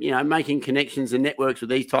podcast. Making connections and networks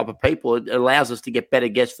with these type of people, it allows us to get better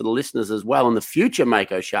guests for the listeners as well in the future,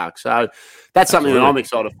 Mako Shark. So that's something that I'm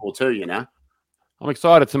excited for too, I'm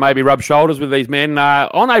excited to maybe rub shoulders with these men.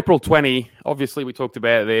 On April 20, obviously we talked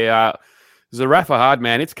about Zarafa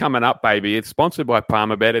Hardman, it's coming up, baby. It's sponsored by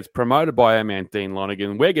Palmerbet. It's promoted by our man, Dean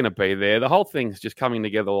Lonergan. We're going to be there. The whole thing's just coming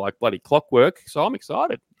together like bloody clockwork. So I'm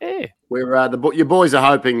excited. Yeah. We're your boys are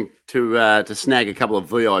hoping to snag a couple of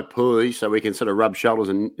VIPs so we can sort of rub shoulders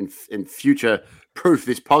and future-proof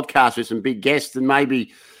this podcast with some big guests and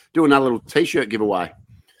maybe do another little T-shirt giveaway.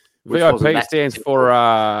 VIP stands for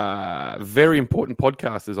very important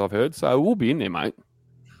podcasters, I've heard. So we'll be in there, mate.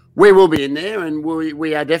 We will be in there, and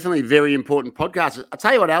we are definitely very important podcasters. I'll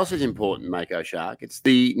tell you what else is important, Mako Shark. It's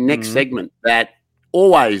the next segment that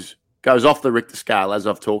always goes off the Richter scale, as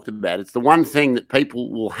I've talked about. It's the one thing that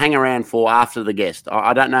people will hang around for after the guest.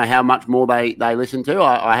 I don't know how much more they listen to.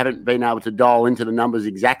 I haven't been able to dial into the numbers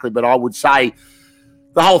exactly, but I would say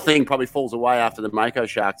the whole thing probably falls away after the Mako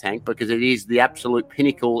Shark Tank because it is the absolute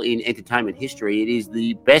pinnacle in entertainment history. It is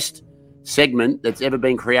the best segment that's ever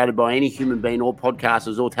been created by any human being or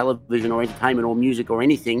podcasters or television or entertainment or music or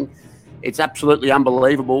anything. It's absolutely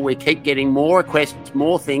unbelievable. We keep getting more requests,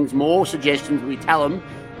 more things, more suggestions. We tell them,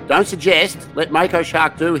 don't suggest, let Mako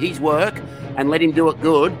Shark do his work and let him do it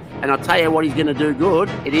good. And I'll tell you what he's going to do good.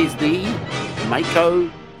 It is the Mako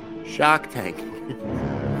Shark Tank.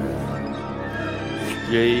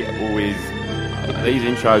 Gee whiz. These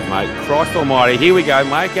intros, mate. Christ almighty. Here we go.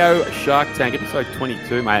 Mako Shark Tank, episode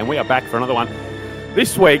 22, mate. And we are back for another one.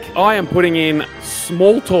 This week, I am putting in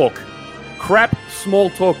small talk. Crap small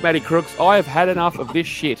talk, Matty Crooks. I have had enough of this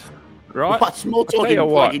shit. Right? What, small talk?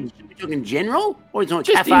 In general? Or just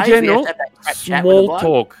cafes? In general, small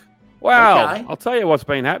talk. Wow. Okay. I'll tell you what's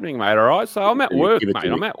been happening, mate, all right? So I'm at work,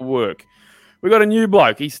 mate. I'm at work. We got a new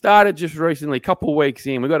bloke. He started just recently, a couple of weeks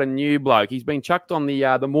in. We got a new bloke. He's been chucked on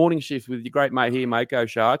the morning shift with your great mate here, Mako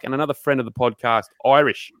Shark, and another friend of the podcast,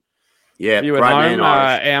 Irish. Yeah, you at home,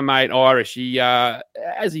 our mate Irish. He,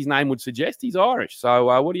 as his name would suggest, he's Irish.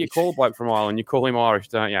 So what do you call a bloke from Ireland? You call him Irish,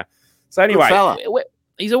 don't you? So anyway,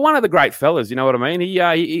 he's one of the great fellas. You know what I mean?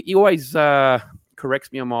 He always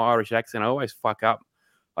corrects me on my Irish accent. I always fuck up.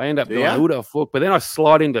 I end up going, who the fuck? But then I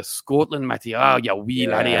slide into Scotland, Matty. Oh, you wee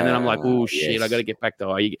laddie. And then I'm like, oh, shit, I got to get back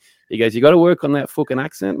to He goes, you got to work on that fucking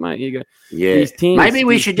accent, mate. You go, yeah. Maybe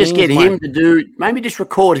we should just get him to do, maybe just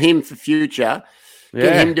record him for future.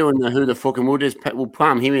 Get him doing the who the fuck, and we'll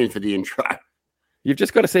palm him in for the intro. You've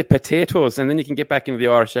just got to say potatoes, and then you can get back into the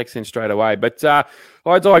Irish accent straight away. But I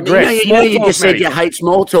digress. You just said you hate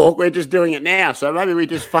small talk. We're just doing it now, so maybe we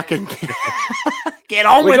just fucking get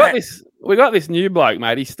on with it. We got this new bloke,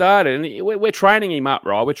 mate. He started, and we're training him up,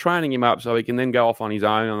 right? We're training him up so he can then go off on his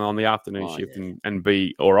own on the afternoon shift and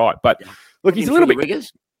be all right. But look, he's a little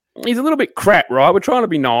bit crap, right? We're trying to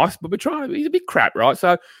be nice, but he's a bit crap, right?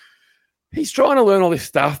 So he's trying to learn all this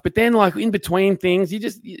stuff, but then like in between things,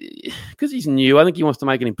 because he's new, I think he wants to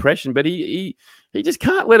make an impression, but he just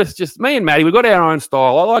can't let us me and Matty, we've got our own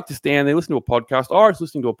style. I like to stand there, listen to a podcast. Irish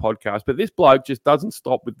listening to a podcast, but this bloke just doesn't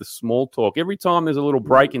stop with the small talk. Every time there's a little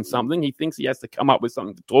break in something, he thinks he has to come up with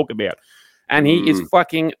something to talk about. And he is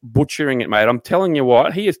fucking butchering it, mate. I'm telling you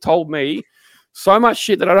what, he has told me so much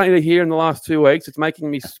shit that I don't need to hear in the last 2 weeks. It's making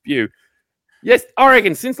me spew. Yes, I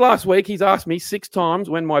reckon since last week, he's asked me 6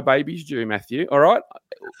 times when my baby's due, Matthew. All right?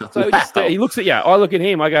 So he looks at you. I look at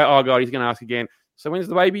him. I go, oh, God, he's going to ask again. So when's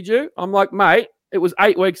the baby due? I'm like, mate, it was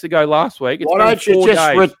 8 weeks ago last week. Why don't you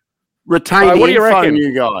just retain the info,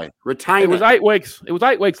 new guy? Retain it. It was 8 weeks. It was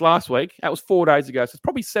 8 weeks last week. That was 4 days ago. So it's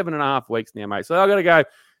probably 7.5 weeks now, mate. So I got to go,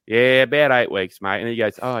 yeah, about 8 weeks, mate. And he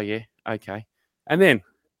goes, oh, yeah, okay. And then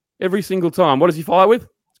every single time, what does he follow with?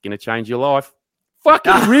 It's going to change your life.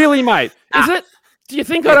 Fucking really, mate? Is it? Do you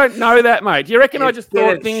think I don't know that, mate? Do you reckon I just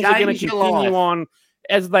thought things are going to continue on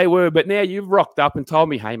as they were, but now you've rocked up and told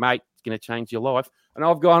me, hey, mate, it's going to change your life. And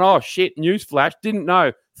I've gone, oh, shit, newsflash, didn't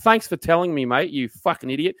know. Thanks for telling me, mate, you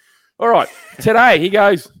fucking idiot. All right, today he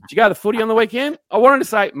goes, did you go to the footy on the weekend? I wanted to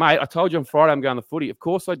say, mate, I told you on Friday I'm going to the footy. Of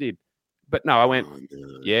course I did. But no, I went,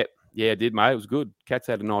 yeah, I did, mate. It was good. Cats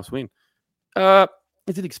had a nice win.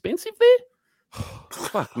 Is it expensive there?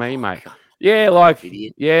 Fuck me, mate. Yeah, like,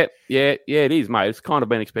 yeah, it is, mate. It's kind of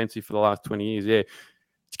been expensive for the last 20 years, yeah. Did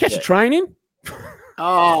you catch a train in?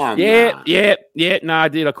 Oh, yeah. No, I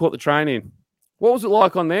did. I caught the train in. What was it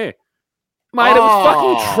like on there? Mate, it was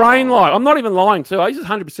fucking train like. I'm not even lying, too. This is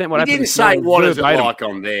 100% what happened. He didn't say what is it like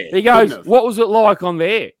on there. He goes, what was it like on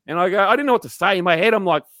there? And I go, I didn't know what to say. In my head, I'm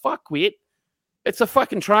like, fuck wit. It's a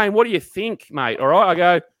fucking train. What do you think, mate? All right. I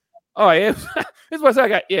go, oh, yeah. This is what I say. I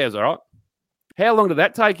go, yeah, it's all right. How long did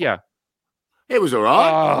that take you? It was all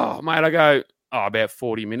right. Oh, mate, I go, about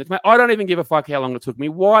 40 minutes. Mate, I don't even give a fuck how long it took me.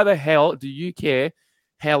 Why the hell do you care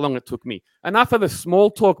how long it took me? Enough of the small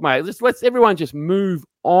talk, mate. Let's everyone just move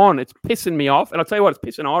on. It's pissing me off. And I'll tell you what,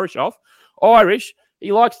 it's pissing Irish off. Irish,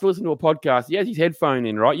 He likes to listen to a podcast. He has his headphone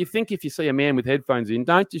in, right? You think if you see a man with headphones in,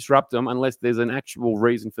 don't disrupt them unless there's an actual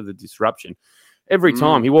reason for the disruption. Every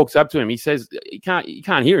time he walks up to him, he says, you can't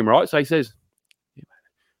hear him, right? So he says,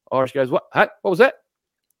 Irish goes, what? Hey, what was that?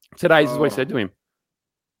 Today, this is what he said to him.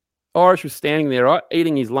 Irish was standing there, right,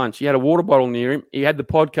 eating his lunch. He had a water bottle near him. He had the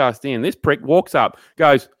podcast in. This prick walks up,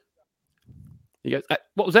 goes, hey,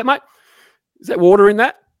 what was that, mate? Is that water in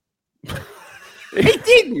that? He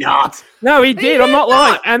did not. No, he did. I'm not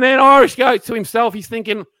lying. And then Irish goes to himself. He's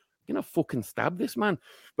thinking, I'm going to fucking stab this man.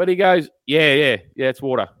 But he goes, yeah, it's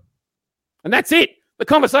water. And that's it. The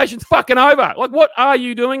conversation's fucking over. Like, what are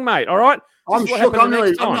you doing, mate? All right? I'm shook.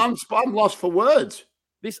 I'm lost for words.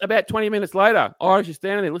 This about 20 minutes later, Irish is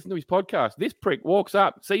standing there listening to his podcast. This prick walks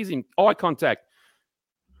up, sees him, eye contact,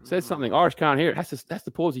 says something. Irish can't hear it. Has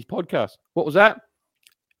to pause his podcast. What was that?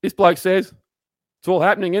 This bloke says, it's all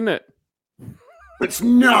happening, isn't it?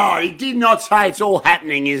 He did not say it's all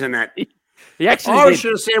happening, isn't it? He actually I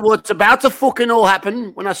should have said, well, it's about to fucking all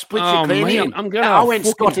happen when I split you clean. I went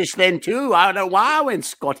Scottish then too. I don't know why I went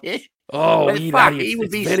Scottish. Oh, he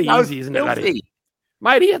would be very easy, isn't it, buddy?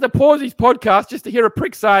 Mate, he had to pause his podcast just to hear a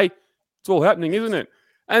prick say, it's all happening, isn't it?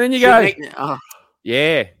 And then you go,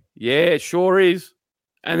 yeah, it sure is.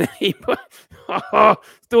 And then he put,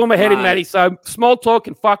 still my head in, Matty. So small talk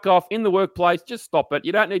can fuck off in the workplace. Just stop it.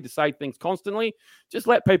 You don't need to say things constantly. Just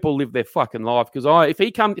let people live their fucking life. Because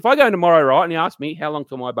if I go in tomorrow, right, and he asks me how long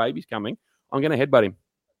till my baby's coming, I'm going to headbutt him.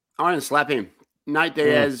 I'm going to slap him. Nate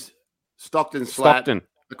Diaz, Stockton slap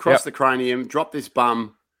across the cranium. Drop this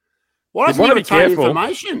bum. Why doesn't he retain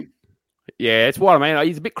information? Yeah, it's what I mean.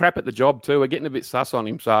 He's a bit crap at the job too. We're getting a bit sus on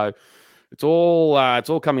him, so it's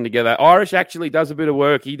all coming together. Irish actually does a bit of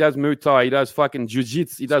work. He does Muay Thai. He does fucking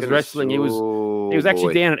jiu-jitsu. He does wrestling. He was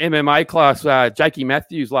actually down at MMA class. Jakey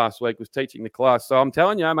Matthews last week was teaching the class. So I'm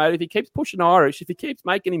telling you, mate, if he keeps pushing Irish, if he keeps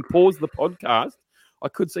making him pause the podcast, I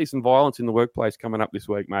could see some violence in the workplace coming up this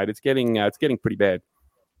week, mate. It's getting pretty bad.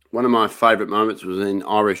 One of my favourite moments was when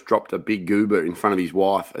Irish dropped a big goober in front of his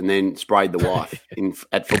wife and then sprayed the wife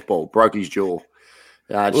at football, broke his jaw.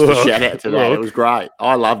 Just a shout out to that. It was great.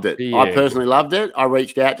 I loved it. Yeah. I personally loved it. I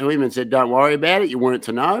reached out to him and said, "Don't worry about it. You weren't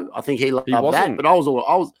to know." I think he loved that,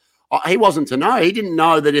 but he wasn't to know. He didn't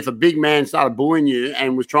know that if a big man started bullying you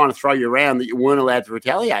and was trying to throw you around, that you weren't allowed to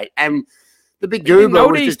retaliate. And the big goober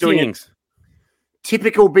was just doing it.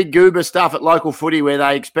 Typical big goober stuff at local footy where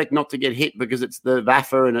they expect not to get hit because it's the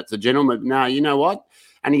VAFA and it's a gentleman. No, you know what?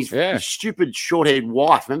 And his stupid short-haired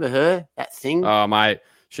wife, remember her? That thing? Oh, mate,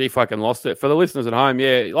 she fucking lost it. For the listeners at home,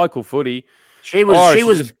 local footy. She was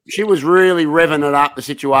really revving it up, the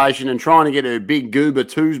situation, and trying to get her big goober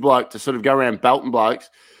twos bloke to sort of go around belting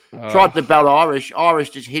blokes. Tried to belt Irish.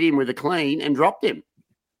 Irish just hit him with a clean and dropped him.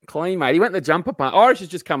 Clean, mate. He went the jumper punt. Irish has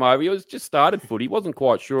just come over. He was just started footy. He wasn't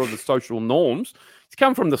quite sure of the social norms. He's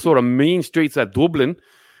come from the sort of mean streets of Dublin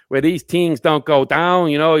where these things don't go down.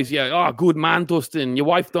 You know, he's good man, Dustin. Your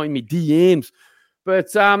wife don't me DMs.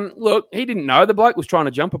 But look, he didn't know. The bloke was trying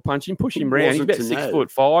to jumper punch him, push him around. He's about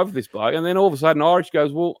 6'5", this bloke. And then all of a sudden, Irish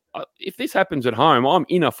goes, well, if this happens at home, I'm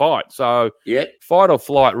in a fight. So fight or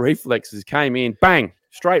flight reflexes came in, bang,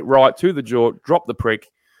 straight right to the jaw, dropped the prick.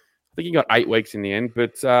 I think he got 8 weeks in the end.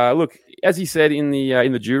 But look, as he said in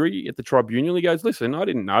the jury at the tribunal, he goes, listen, I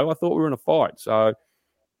didn't know. I thought we were in a fight. So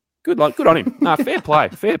good on him. No, fair play.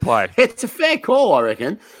 It's a fair call, I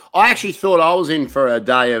reckon. I actually thought I was in for a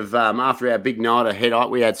day of, after our big night ahead,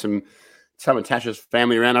 we had some of Tasha's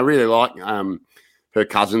family around. I really like her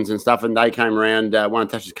cousins and stuff, and they came around. One of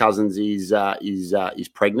Tasha's cousins is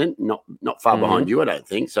pregnant, not far behind you, I don't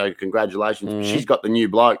think. So congratulations. She's got the new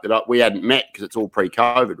bloke that we hadn't met because it's all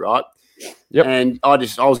pre-COVID, right? Yep. And I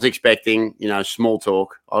was expecting, small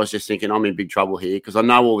talk. I was just thinking I'm in big trouble here because I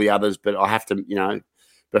know all the others, but I have to,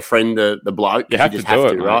 befriend the bloke. You have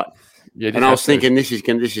to, right? And I was thinking this is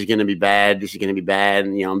going to be bad. This is going to be bad.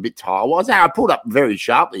 And I'm a bit tired. I pulled up very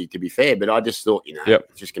sharply, to be fair, but I just thought,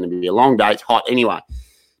 it's just going to be a long day. It's hot anyway.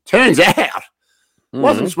 Turns out,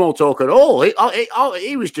 wasn't small talk at all.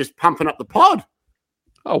 He was just pumping up the pod.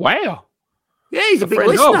 Oh wow! Yeah, he's a big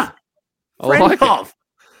listener. Friend of.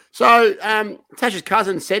 So Tasha's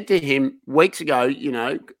cousin said to him weeks ago,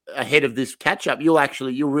 ahead of this catch up, you'll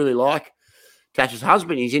really like Tasha's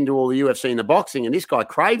husband. He's into all the UFC and the boxing, and this guy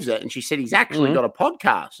craves it. And she said he's actually got a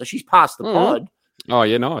podcast. So she's passed the pod. Oh,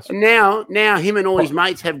 yeah, nice. And now him and all his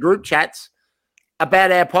mates have group chats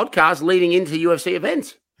about our podcast leading into UFC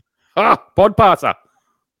events. Podpasser,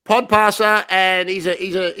 and he's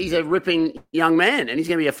a ripping young man, and he's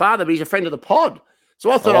going to be a father, but he's a friend of the pod.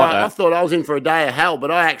 So I thought I was in for a day of hell, but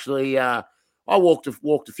I I walked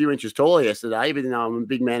a few inches taller yesterday, even though I'm a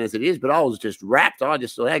big man as it is. But I was just wrapped. I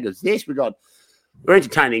just thought, how good's this? We're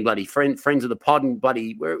entertaining bloody friends of the pod and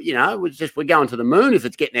bloody. We're going to the moon if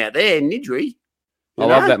it's getting out there. Nidri. I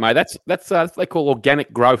love that, mate. That's they call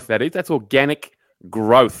organic growth. That's organic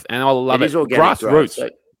growth, and I love it. Is organic grassroots.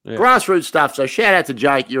 Growth, grassroots stuff. So shout out to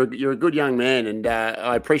Jake. You're a good young man, and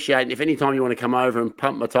I appreciate it. If any time you want to come over and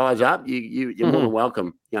pump my tyres up, you're more than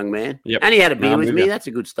welcome, young man. Yep. And he had a beer with me. That's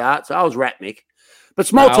a good start. So I was wrapped, Mick. But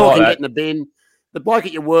small talk can get in the bin. The bloke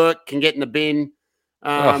at your work can get in the bin.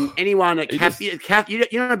 Anyone at cafe, you're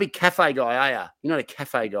not a big cafe guy, are you? You're not a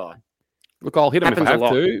cafe guy. Look, I'll hit him if I have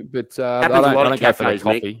to, but I don't go for the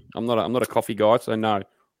coffee. I'm not a coffee guy, so no.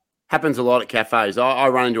 Happens a lot at cafes. I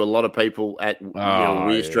run into a lot of people at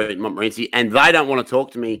Weir Street in Montmorency, and they don't want to talk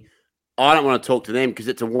to me. I don't want to talk to them because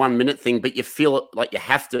it's a 1 minute thing, but you feel it like you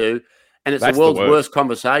have to, and it's the world's worst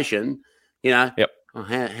conversation. Yep. Oh,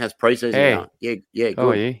 how's preseason going? Yeah,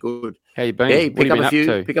 good, good. How you been? Yeah, pick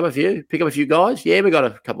up a few guys. Yeah, we got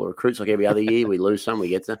a couple of recruits like every other year. We lose some, we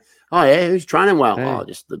get some. Oh yeah, who's training well? Hey. Oh,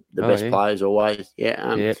 just the best players always.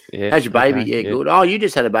 Yeah. How's your baby? Okay. Yeah, good. Oh, you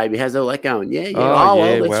just had a baby. How's all that going? Yeah.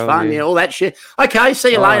 Well, that's fun. Yeah, all that shit. Okay,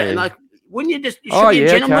 see you later. And like, wouldn't you just? It should be a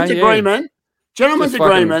gentleman's agreement. Gentleman's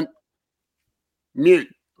agreement. Mute.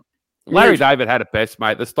 Larry David had it best,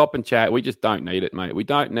 mate. The stop and chat, we just don't need it, mate. We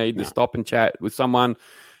don't need the stop and chat with someone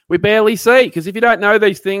we barely see, because if you don't know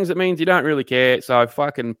these things, it means you don't really care. So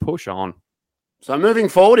fucking push on. So moving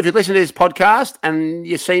forward, if you listen to this podcast and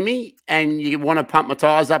you see me and you want to pump my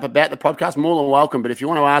tyres up about the podcast, more than welcome. But if you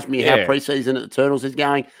want to ask me how preseason at the Turtles is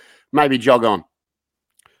going, maybe jog on.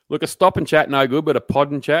 Look, a stop and chat, no good, but a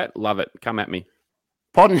pod and chat, love it. Come at me.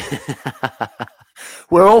 Pod and...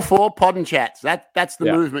 We're all for pod and chats. That's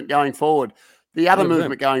the movement going forward. The other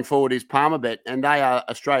movement going forward is Palmerbet, and they are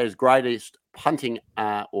Australia's greatest punting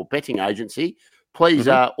or betting agency. Please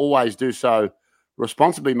always do so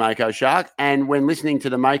responsibly, Mako Shark. And when listening to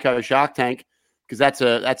the Mako Shark Tank, because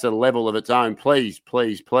that's a level of its own, please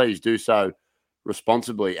do so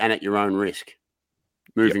responsibly and at your own risk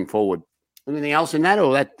moving forward. Anything else in that,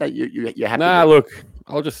 or that you're happy? Nah, look,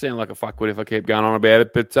 I'll just sound like a fuckwit if I keep going on about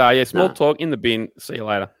it. But small talk in the bin. See you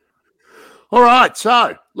later. All right.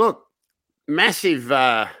 So look, massive.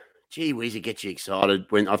 Gee whiz, it gets you excited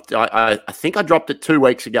when I think I dropped it 2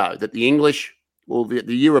 weeks ago that the English, well,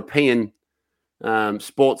 the European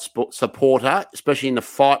sports supporter, especially in the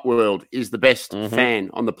fight world, is the best fan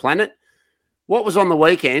on the planet. What was on the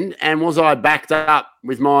weekend, and was I backed up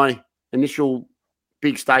with my initial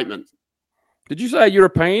big statement? Did you say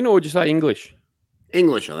European or did you say English?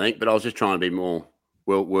 English, I think, but I was just trying to be more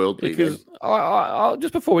worldly. Because I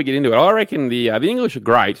just before we get into it, I reckon the English are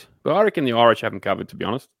great, but I reckon the Irish haven't covered, to be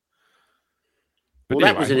honest. But well,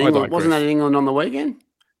 anyway, that was in England. Wasn't that in England on the weekend?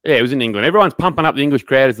 Yeah, it was in England. Everyone's pumping up the English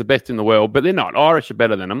crowd as the best in the world, but they're not. Irish are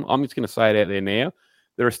better than them. I'm just going to say it out there now.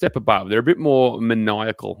 They're a step above. They're a bit more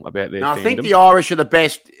maniacal about their fandom. I think the Irish are the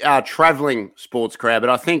best travelling sports crowd, but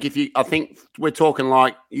I think I think we're talking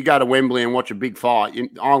like you go to Wembley and watch a big fight.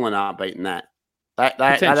 Ireland aren't beating that. They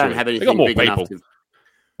don't have anything big enough.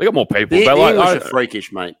 They got more people. The English are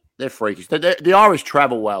freakish, mate. They're freakish. The Irish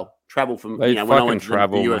travel well. Travel from when I went to the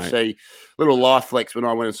UFC. Mate. Little life flex when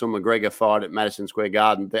I went and saw McGregor fight at Madison Square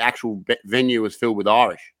Garden. The actual venue was filled with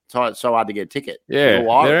Irish. It's so hard to get a ticket. Yeah,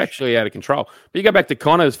 they're actually out of control. But you go back to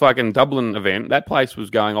Connor's fucking Dublin event. That place was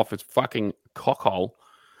going off its fucking cockhole.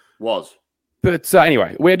 Was. But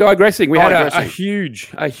anyway, we're digressing. We had a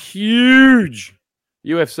huge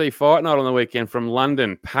UFC fight night on the weekend from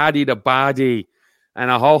London. Paddy to Bardi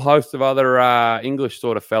and a whole host of other English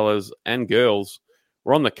sort of fellas and girls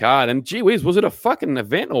were on the card. And gee whiz, was it a fucking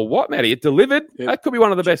event or what, Matty? It delivered. Yep. That could be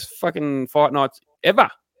one of the best fucking fight nights ever.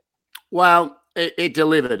 Well, it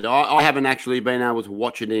delivered. I haven't actually been able to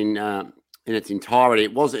watch it in its entirety.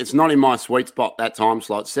 It's not in my sweet spot, that time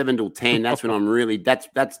slot, 7 till 10. That's when I'm really that's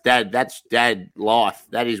dad life.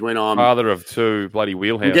 That is when I'm father of two, bloody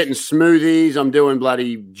wheelhouse. I'm getting smoothies. I'm doing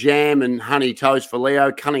bloody jam and honey toast for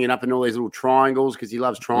Leo, cutting it up in all these little triangles because he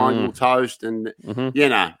loves triangle toast, and and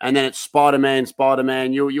then it's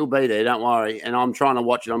Spider-Man. You'll be there, don't worry. And I'm trying to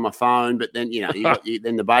watch it on my phone, but then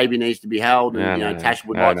then the baby needs to be held, and Tash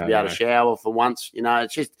would like to be able to shower for once.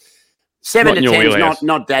 It's just 7 to 10 is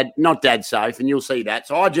not dad safe, and you'll see that.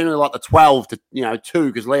 So I generally like the 12 to 2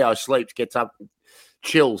 because Leo sleeps, gets up,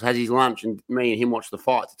 chills, has his lunch, and me and him watch the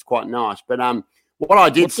fights. It's quite nice. But what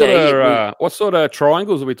I did what sort of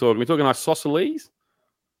triangles are we talking? Are we talking isosceles?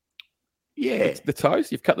 Yeah, the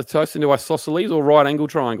toast. You've cut the toast into isosceles or right angle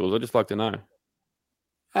triangles. I'd just like to know.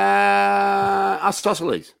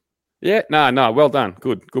 Isosceles. Yeah, no. Well done.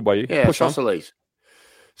 Good by you. Yeah, isosceles.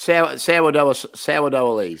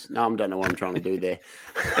 Sourdough Elise. No, I don't know what I'm trying to do there.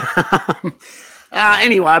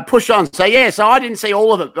 Anyway, I push on. So I didn't see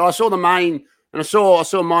all of it, but I saw the main, and I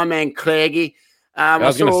saw my man Craigie. I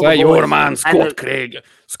was going to say you're the man,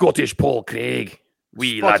 Scottish Paul Craig.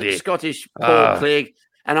 Scottish Paul Craig,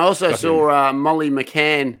 and I also saw Molly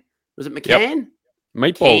McCann. Was it McCann? Yep.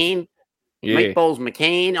 Meatballs. Yeah. Meatballs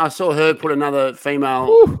McCann. I saw her put another female.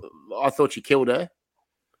 Ooh. I thought she killed her.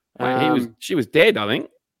 She was dead, I think.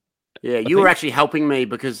 Yeah, you were actually helping me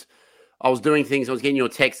because I was doing things. I was getting your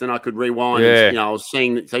text, and I could rewind. Yeah. And, I was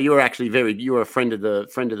seeing. So you were actually you were a friend of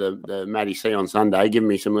the Matty C on Sunday, giving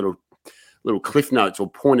me some little cliff notes or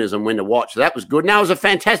pointers on when to watch. So that was good. Now it was a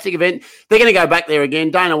fantastic event. They're going to go back there again.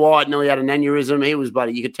 Dana White nearly had an aneurysm. He was,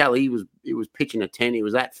 buddy. You could tell he was pitching a 10. He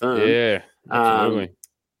was that firm. Yeah, absolutely.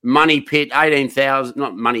 Money Pit, 18,000.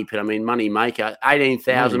 Not Money Pit. I mean Money Maker,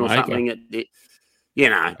 18,000 or something.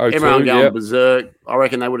 Everyone going berserk. I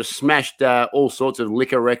reckon they would have smashed all sorts of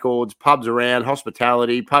liquor records, pubs around,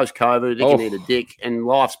 hospitality, post-COVID. They can eat a dick, and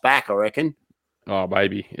life's back, I reckon. Oh,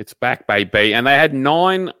 baby. It's back, baby. And they had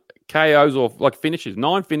 9 KOs or finishes,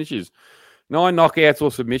 9 finishes, 9 knockouts or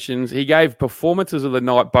submissions. He gave performances of the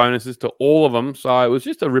night bonuses to all of them. So it was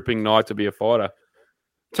just a ripping night to be a fighter.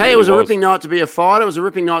 Tell you, it was a ripping night to be a fighter. It was a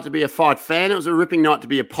ripping night to be a fight fan. It was a ripping night to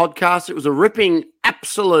be a podcast. It was a ripping,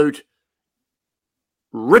 absolute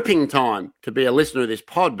ripping time to be a listener of this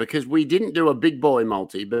pod because we didn't do a big boy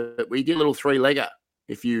multi, but we did a little 3-legger.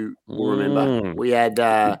 If you will remember, we had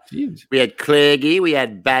Clergy, we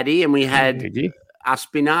had Batty, and we had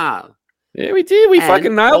Aspinall. Yeah, we did. We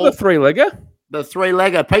fucking nailed the 3-legger. The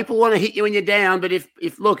 3-legger. People want to hit you when you're down, but if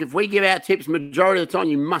we give out tips, majority of the time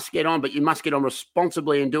you must get on, but you must get on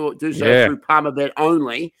responsibly and do so through Palmerbet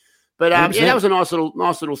only. But that was a nice little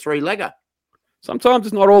 3-legger. Sometimes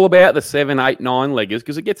it's not all about the 7, 8, 9-leggers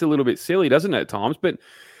because it gets a little bit silly, doesn't it, at times? But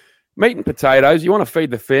meat and potatoes, you want to feed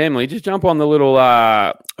the family, just jump on the little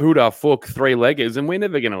Huda Fuck 3-leggers, and we're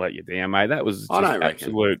never going to let you down, mate. That was just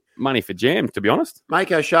absolute money for jams, to be honest.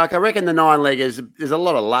 Mako Shark, I reckon the 9-leggers, there's a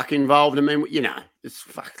lot of luck involved. I mean, it's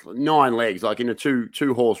 9 legs, like in a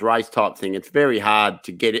two-horse race type thing. It's very hard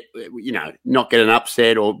to get it, not get an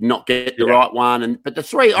upset or not get the right one. But the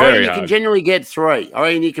 3, I reckon you can generally get 3. I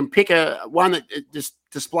reckon you can pick one that just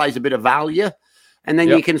displays a bit of value. And then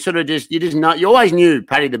you can sort of you know, you always knew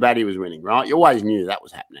Paddy the Batty was winning, right? You always knew that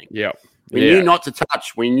was happening. Yeah. We knew not to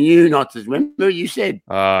touch. We knew not to. Remember you said,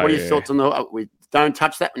 what are your thoughts on we don't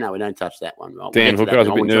touch that? No, we don't touch that one. Right? Dan Hooker was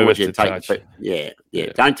a bit nervous to touch. Yeah,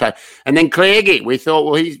 don't touch. And then Clergy, we thought,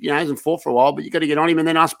 well, he's hasn't fought for a while, but you got to get on him. And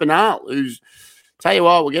then Aspinall, who's, tell you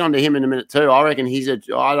what, we'll get on to him in a minute too. I reckon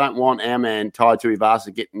I don't want our man Tai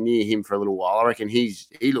Tuivasa getting near him for a little while. I reckon he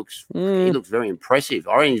looks very impressive.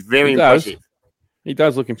 I reckon he's very impressive. He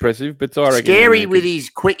does look impressive, but I reckon scary with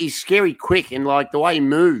his quick. He's scary quick, and like the way he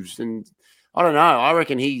moves. And I don't know. I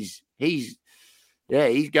reckon he's going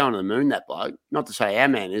to the moon. That bloke. Not to say our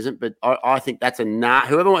man isn't, but I think that's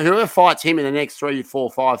whoever fights him in the next 3,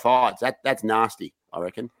 4, 5 fights. That's nasty. I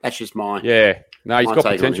reckon that's just my No, he's got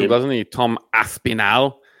potential, doesn't he? Tom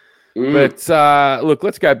Aspinall. But look,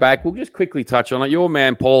 let's go back. We'll just quickly touch on it. Your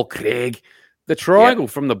man Paul Craig. The triangle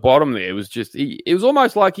from the bottom there was just. It was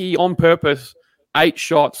almost like he on purpose. 8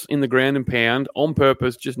 shots in the ground and pound on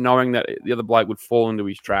purpose, just knowing that the other bloke would fall into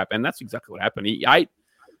his trap. And that's exactly what happened. He ate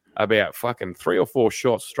about fucking 3 or 4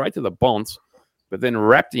 shots straight to the bonce, but then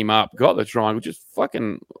wrapped him up, got the triangle, just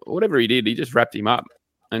fucking whatever he did, he just wrapped him up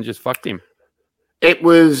and just fucked him. It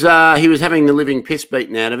was, he was having the living piss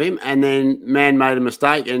beaten out of him, and then man made a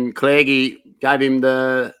mistake, and Clergy gave him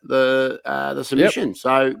the submission. Yep.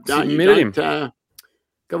 So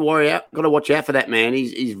Got to watch out for that man.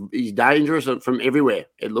 He's dangerous from everywhere.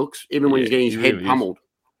 It looks, even when he's getting his head pummeled.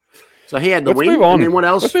 So he had the win. Move on. And then what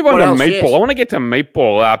else? Let's move on to Meatball. Yes. I want to get to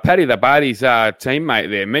Meatball. Paddy the Batty's teammate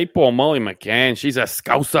there. Meatball Molly McCann. She's a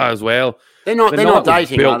scouser as well. They're not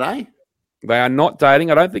dating, are they? They are not dating.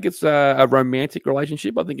 I don't think it's a romantic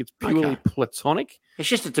relationship. I think it's purely platonic.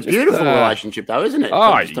 It's a beautiful relationship, though, isn't it?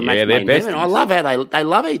 Oh, they're besties. I love how they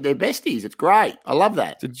love it. They're besties. It's great. I love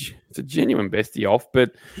that. It's a genuine bestie off,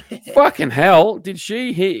 but fucking hell, did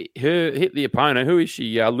she hit the opponent? Who is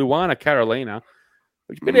she? Luana Carolina.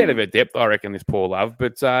 Which a bit out of her depth, I reckon, this poor love.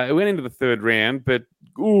 But it went into the 3rd round. But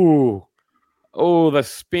the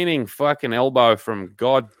spinning fucking elbow from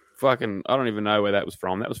God fucking, I don't even know where that was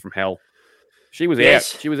from. That was from hell. She was out.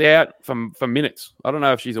 She was out for minutes. I don't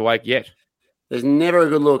know if she's awake yet. There's never a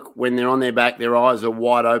good look when they're on their back, their eyes are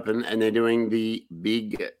wide open, and they're doing the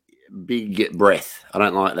big breath. I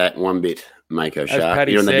don't like that one bit, Mako Shark. As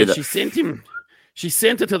Paddy said, she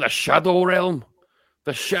sent her to the shadow realm.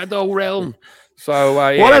 The shadow realm. So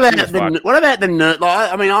what about the nerd?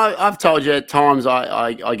 Like, I mean, I've told you at times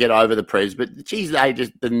I get over the Prez, but geez, they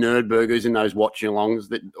just the nerd burgers and those watching alongs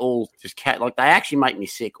that all just like they actually make me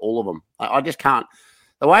sick. All of them. I just can't.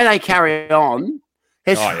 The way they carry on,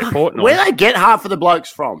 where they get half of the blokes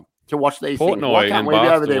from to watch these things. Why can't we be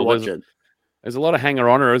over there watching? There's a lot of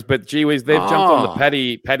hanger-oners, but gee whiz, they've jumped on the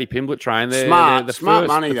Paddy Pimblett train. They're smart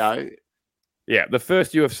money though. Yeah, the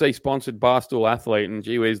first UFC-sponsored Barstool athlete, and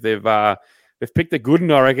gee whiz, they've picked a good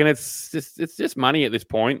one, I reckon. It's just money at this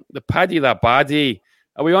point. The Paddy Bardi.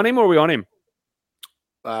 Are we on him or are we on him?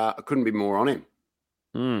 I couldn't be more on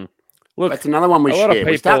him. Look, that's another one we share.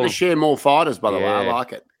 We're starting to share more fighters, by the way. I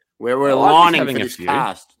like it. We're aligning for this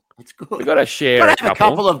cast. It's good. We've got to share we've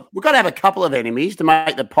got to have a couple of enemies to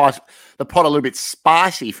make the pot a little bit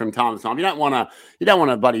spicy from time to time. You don't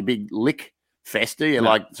want a bloody big lick fest, do you? No.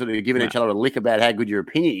 Like sort of giving each other a lick about how good your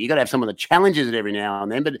opinion. You got to have someone that challenges it every now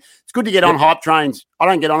and then. But it's good to get on hype trains. I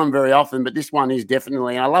don't get on them very often, but this one is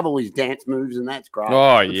definitely. And I love all his dance moves, and that's great.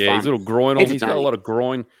 Oh yeah, his little groin. He's got a lot of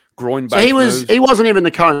groin. So he wasn't even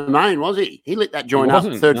the co-main, was he? He lit that joint up.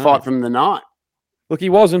 Third fight from the night. Look, he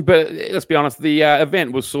wasn't, but let's be honest. The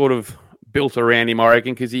event was sort of built around him, I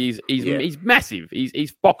reckon, because he's massive.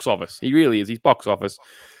 He's box office. He really is. He's box office.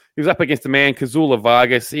 He was up against a man, Kazula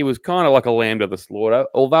Vargas. He was kind of like a lamb to the slaughter.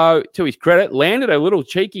 Although, to his credit, landed a little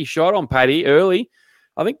cheeky shot on Paddy early.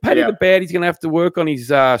 I think Paddy the Baddy's going to have to work on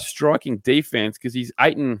his striking defense because he's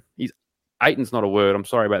eaten's not a word. I'm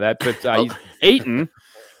sorry about that, but he's eaten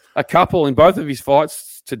a couple in both of his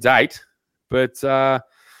fights to date. But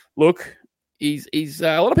look. He's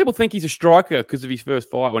a lot of people think he's a striker because of his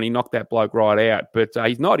first fight when he knocked that bloke right out, but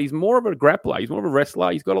he's not. He's more of a grappler. He's more of a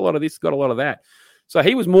wrestler. He's got a lot of this, got a lot of that. So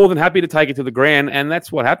he was more than happy to take it to the ground, and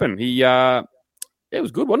that's what happened. It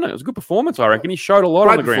was good, wasn't it? It was a good performance, I reckon. He showed a lot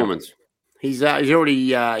on the ground. He's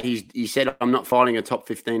already he said, "I'm not fighting a top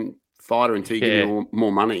 15 fighter until you give me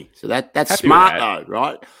more money." So that's happy smart though,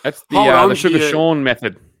 right? That's the Sugar Sean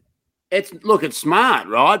method. It's smart,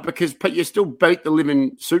 right? Because you still beat the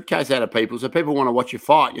living suitcase out of people, so people want to watch you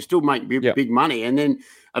fight. You still make big money, and then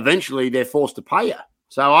eventually they're forced to pay you.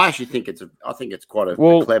 So I actually think it's quite a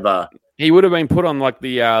clever. He would have been put on like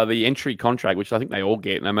the entry contract, which I think they all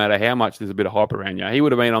get, no matter how much there's a bit of hype around you. He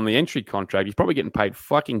would have been on the entry contract. He's probably getting paid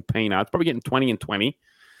fucking peanuts. Probably getting 20 and 20.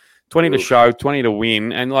 20 to show, 20 to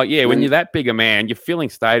win. And when you're that big a man, you're filling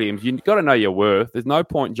stadiums, you've got to know your worth. There's no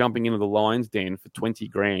point jumping into the Lions Den for 20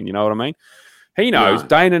 grand. You know what I mean? He knows. No.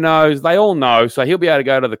 Dana knows. They all know. So he'll be able to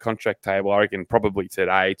go to the contract table, I reckon, probably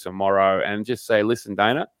today, tomorrow, and just say, listen,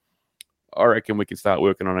 Dana, I reckon we can start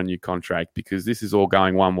working on a new contract because this is all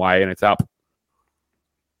going one way and it's up.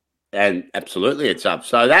 And absolutely it's up.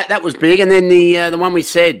 So that was big. And then the one we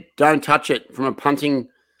said, don't touch it from a punting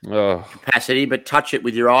capacity, but touch it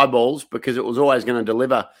with your eyeballs because it was always going to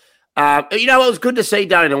deliver. It was good to see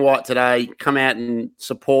Dana White today come out and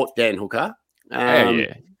support Dan Hooker.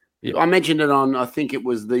 Yeah. I mentioned it on, I think it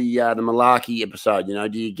was the Malarkey episode.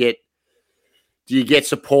 Do you get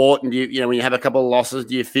support, and when you have a couple of losses,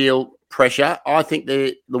 do you feel pressure? I think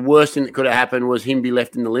the worst thing that could have happened was him be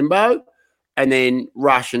left in the limbo and then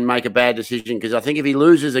rush and make a bad decision. Because I think if he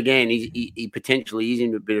loses again, he potentially is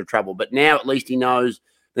in a bit of trouble. But now at least he knows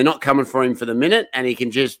they're not coming for him for the minute, and he can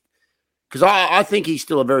just – because I think he's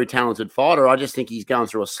still a very talented fighter. I just think he's going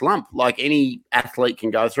through a slump like any athlete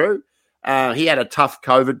can go through. He had a tough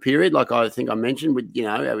COVID period, like I think I mentioned, with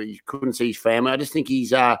he couldn't see his family. I just think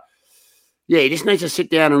he's he just needs to sit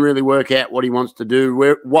down and really work out what he wants to do,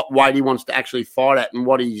 what weight he wants to actually fight at, and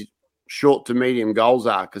what his short to medium goals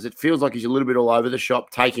are. Because it feels like he's a little bit all over the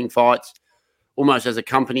shop, taking fights almost as a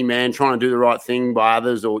company man, trying to do the right thing by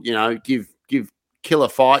others, or give killer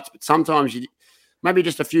fights. But sometimes maybe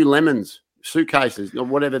just a few lemons, suitcases, or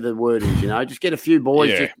whatever the word is. Just get a few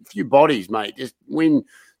boys, just a few bodies, mate. Just win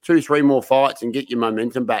 2-3 more fights and get your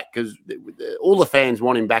momentum back because all the fans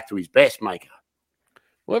want him back to his best, Maker.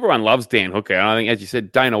 Well, everyone loves Dan Hooker. And I think, as you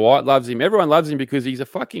said, Dana White loves him. Everyone loves him because he's a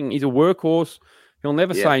workhorse. He'll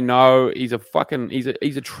never say no. He's the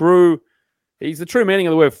true meaning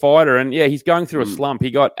of the word fighter. And he's going through a slump.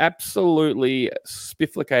 He got absolutely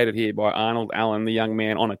spifflicated here by Arnold Allen, the young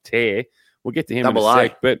man, on a tear. We'll get to him in a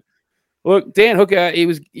sec. But look, Dan Hooker,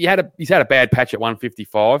 he's had a bad patch at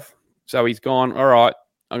 155. So he's gone, all right,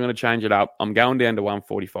 I'm going to change it up. I'm going down to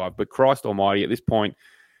 145. But Christ almighty, at this point,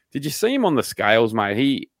 did you see him on the scales,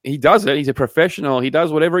 mate? He does it. He's a professional. He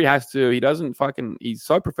does whatever he has to. He's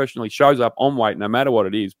so professional. He shows up on weight no matter what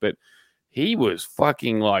it is. But he was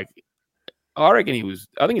fucking like, I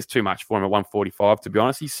think it's too much for him at 145, to be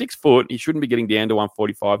honest. He's 6 foot. He shouldn't be getting down to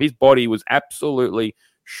 145. His body was absolutely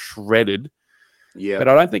shredded. Yeah. But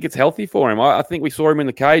I don't think it's healthy for him. I think we saw him in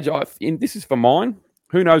the cage. This is for mine.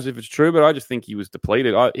 Who knows if it's true, but I just think he was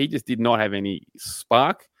depleted. He just did not have any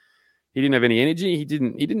spark. He didn't have any energy. He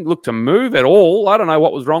didn't look to move at all. I don't know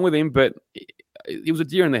what was wrong with him, but he was a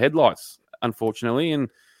deer in the headlights, unfortunately, and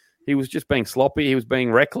he was just being sloppy. He was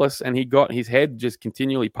being reckless, and he got his head just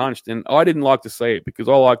continually punched. And I didn't like to see it because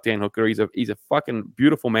I like Dan Hooker. He's a fucking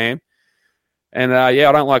beautiful man, and I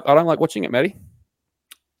don't like watching it, Matty.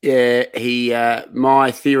 Yeah, my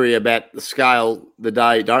theory about the scale the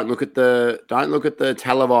day. Don't look at the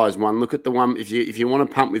televised one. Look at the one if you want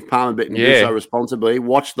to pump with Palmerbet and do so responsibly.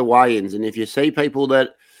 Watch the weigh-ins, and if you see people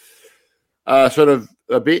that are sort of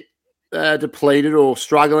a bit depleted or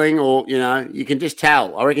struggling, or you can just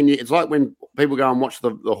tell. I reckon it's like when people go and watch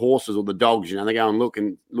the horses or the dogs. They go and look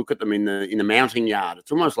at them in the mounting yard.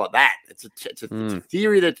 It's almost like that. It's a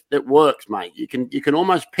theory that works, mate. You can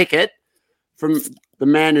almost pick it from the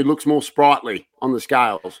man who looks more sprightly on the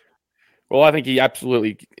scales. Well, I think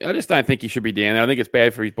I just don't think he should be down there. I think it's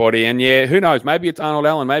bad for his body. And who knows? Maybe it's Arnold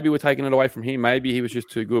Allen. Maybe we're taking it away from him. Maybe he was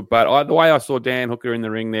just too good. But the way I saw Dan Hooker in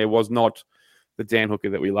the ring there was not the Dan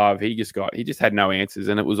Hooker that we love. He just had no answers,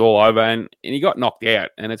 and it was all over. And he got knocked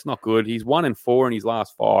out, and it's not good. He's 1-4 in his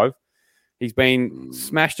last 5. He's been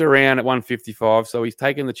smashed around at 155, so he's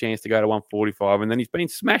taken the chance to go to 145, and then he's been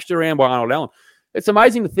smashed around by Arnold Allen. It's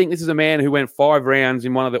amazing to think this is a man who went 5 rounds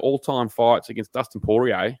in one of the all-time fights against Dustin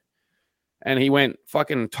Poirier, and he went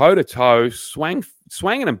fucking toe-to-toe,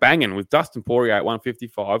 swanging and banging with Dustin Poirier at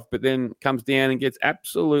 155, but then comes down and gets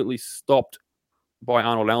absolutely stopped by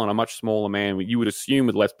Arnold Allen, a much smaller man, you would assume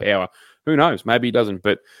with less power. Who knows? Maybe he doesn't,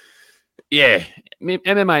 but yeah,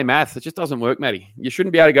 MMA math, it just doesn't work, Matty. You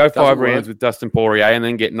shouldn't be able to go 5 rounds with Dustin Poirier and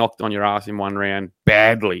then get knocked on your ass in 1 round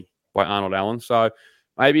badly by Arnold Allen. So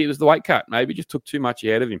maybe it was the weight cut. Maybe it just took too much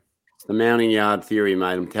out of him. It's the mounting yard theory,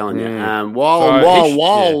 mate. I'm telling you.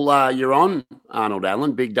 While you're on Arnold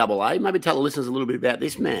Allen, big double A, maybe tell the listeners a little bit about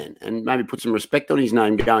this man and maybe put some respect on his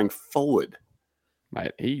name going forward.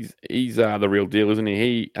 Mate, he's the real deal, isn't he?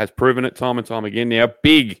 He has proven it time and time again now.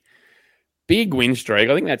 Big win streak.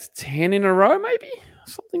 I think that's 10 in a row, maybe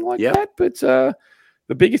something like that. But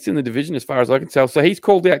the biggest in the division, as far as I can tell. So he's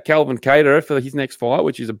called out Calvin Kattar for his next fight,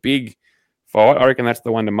 which is a big fight. I reckon that's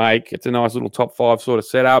the one to make. It's a nice little top 5 sort of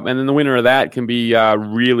setup, and then the winner of that can be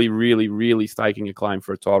really, really, really staking a claim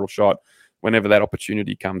for a title shot whenever that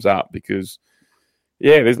opportunity comes up. Because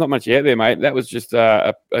there's not much out there, mate. That was just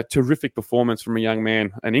a terrific performance from a young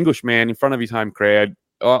man, an English man in front of his home crowd.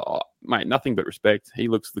 Mate, nothing but respect. He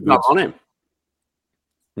looks the goods. Not on him.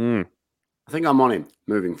 I think I'm on him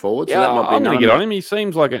moving forward. Yeah, so I'm going to get on him. He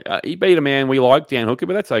seems like he beat a man we like, Dan Hooker,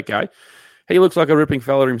 but that's okay. He looks like a ripping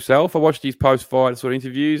fella himself. I watched his post-fight sort of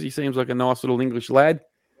interviews. He seems like a nice little English lad.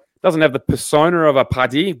 Doesn't have the persona of a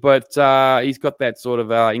Paddy, but he's got that sort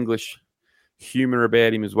of English humor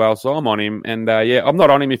about him as well. So I'm on him. And, I'm not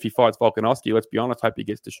on him if he fights Volkanovski. Let's be honest. Hope he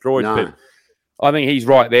gets destroyed. No. But I think he's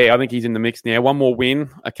right there. I think he's in the mix now. One more win,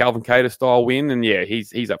 a Calvin Kattar-style win, and,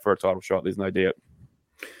 he's up for a title shot. There's no doubt.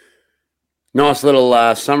 Nice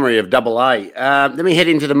little summary of Double A. Let me head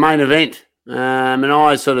into the main event. And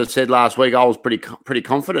I sort of said last week I was pretty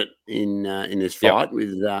confident in this fight. Yep.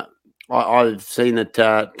 With I've seen that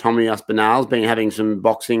Tommy Aspinall's been having some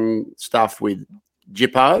boxing stuff with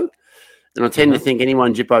Jippo, and I tend to think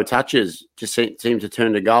anyone Jippo touches just seems to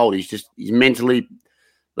turn to gold. He's mentally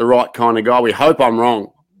the right kind of guy. We hope I'm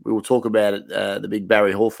wrong. We will talk about it, the big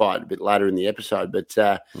Barry Hall fight a bit later in the episode. But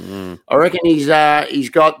I reckon he's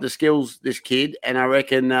got the skills, this kid, and I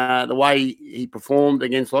reckon the way he performed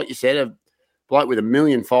against, like you said, a bloke with 1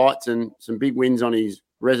 million fights and some big wins on his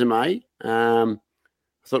resume, I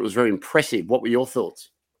thought it was very impressive. What were your thoughts?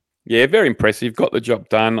 Yeah, very impressive. Got the job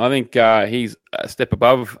done. I think he's a step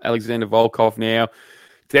above Alexander Volkov now.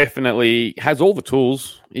 Definitely has all the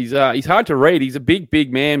tools. He's hard to read. He's a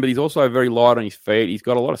big man, but he's also very light on his feet. He's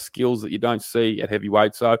got a lot of skills that you don't see at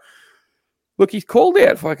heavyweight. So, look, he's called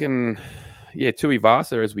out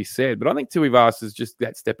Tuivasa, as we said. But I think Tuivasa is just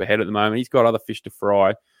that step ahead at the moment. He's got other fish to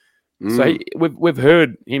fry. So we've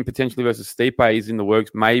heard him potentially versus Stipe is in the works,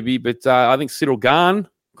 maybe. But I think Cyril Gane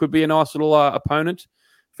could be a nice little opponent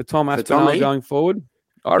for Tom Aspinall going forward.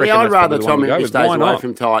 I'd rather Tommy stays away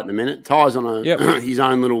from Ty at the minute. Ty's on his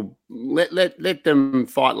own little. Let them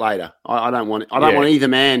fight later. I don't want either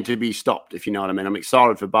man to be stopped. If you know what I mean. I'm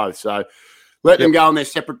excited for both. So let them go on their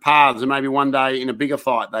separate paths, and maybe one day in a bigger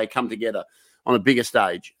fight they come together on a bigger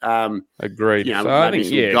stage. Agreed. So maybe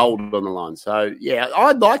some gold on the line. So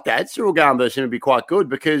I'd like that. Cyril Gane versus him would be quite good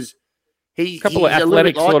because he's a couple of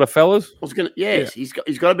athletic sort of fellas. He's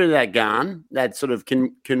got a bit of that Gane that sort of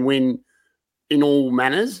can win. in all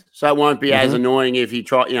manners, so it won't be as annoying if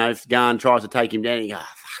if Garn tries to take him down. And you go,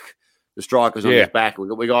 fuck, the striker's on his back.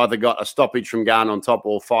 We either got a stoppage from Garn on top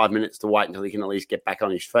or 5 minutes to wait until he can at least get back on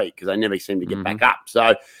his feet because they never seem to get back up.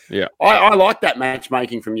 So I like that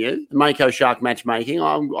matchmaking from you, the Mako Shark matchmaking.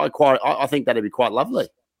 I think that'd be quite lovely.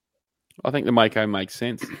 I think the Mako makes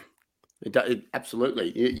sense. It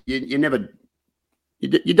absolutely.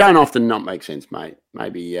 You don't often not make sense, mate.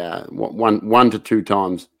 Maybe one to two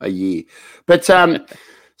times a year. But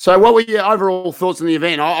so what were your overall thoughts on the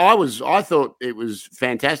event? I thought it was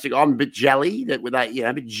fantastic. I'm a bit jelly a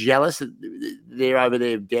bit jealous that they're over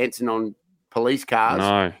there dancing on police cars.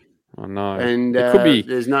 I know. And it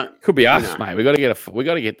could be us, mate. We got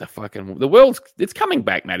to get the world's. It's coming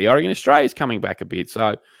back, Matty. I reckon Australia's coming back a bit.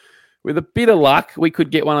 So with a bit of luck, we could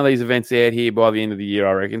get one of these events out here by the end of the year,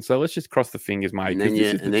 I reckon. So let's just cross the fingers, mate. And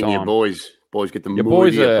then your boys get the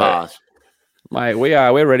Moordia pass. Mate,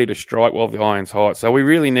 we're ready to strike while the iron's hot. So we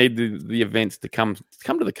really need the events to come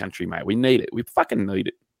to the country, mate. We need it. We fucking need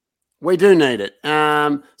it. We do need it.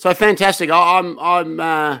 So fantastic. I'm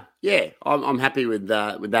happy with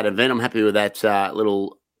that event. I'm happy with that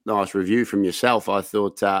little nice review from yourself. I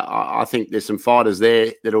thought I think there's some fighters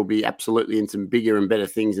there that'll be absolutely in some bigger and better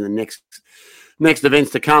things in the next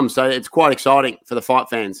events to come. So it's quite exciting for the fight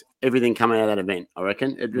fans. Everything coming out of that event, I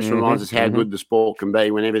reckon. It just reminds us how good the sport can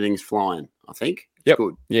be when everything's flying. I think it's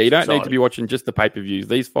good. Yeah, you don't need to be watching just the pay-per-views.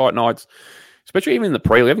 These fight nights, especially even in the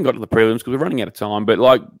prelim. We haven't got to the prelims because we're running out of time. But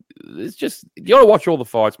it's just you got to watch all the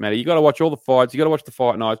fights, Matty. You got to watch all the fights. You got to watch the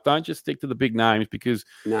fight nights. Don't just stick to the big names because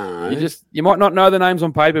you might not know the names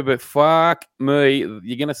on paper, but fuck me,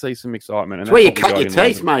 you're going to see some excitement. And that's where you cut your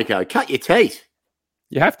teeth, Mako. Cut your teeth.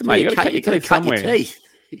 You have to, mate. You got to cut your teeth somewhere.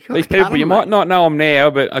 These people, you might not know them now,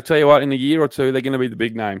 but I tell you what, in a year or two, they're going to be the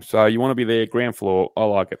big names. So you want to be there, ground floor. I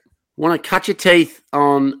like it. Want to cut your teeth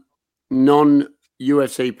on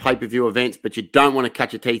non-UFC pay-per-view events, but you don't want to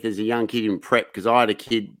cut your teeth as a young kid in prep because I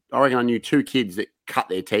reckon I knew two kids that cut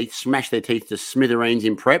their teeth, smashed their teeth to smithereens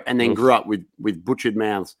in prep, and then grew up with butchered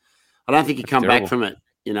mouths. I don't think you come back from it,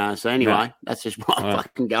 So anyway, that's just what I'm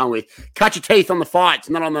fucking going with. Cut your teeth on the fights,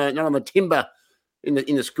 not on the timber in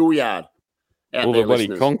the schoolyard. All the bloody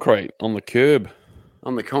concrete on the curb.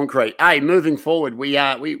 On the concrete. Hey, moving forward, we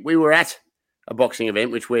were at a boxing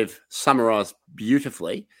event, which we've summarised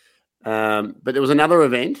beautifully. But there was another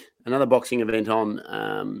boxing event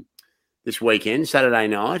on this weekend, Saturday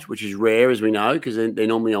night, which is rare, as we know, because they're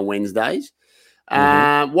normally on Wednesdays.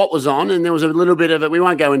 What was on, and there was a little bit of it. We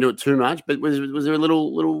won't go into it too much, but was there a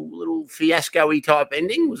little fiasco-y type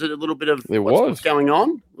ending? Was it a little bit of what's going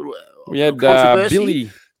on? We had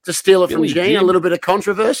Billy. To steal it from Gene, a little bit of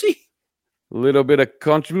controversy. A little bit of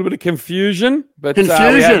confusion. But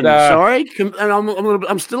confusion, sorry. And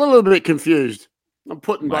I'm still a little bit confused. I'm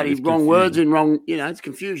putting bloody wrong words in wrong, it's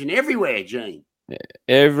confusion everywhere, Gene. Yeah,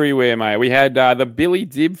 everywhere, mate. We had the Billy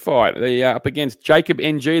Dib fight up against Jacob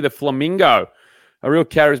NG, the Flamingo, a real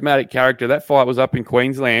charismatic character. That fight was up in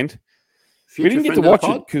Queensland. We didn't get to watch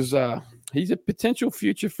it because he's a potential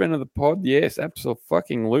future friend of the pod. Yes,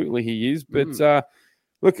 absolutely he is. But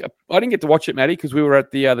look, I didn't get to watch it, Matty, because we were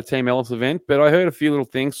at the Team Ellis event, but I heard a few little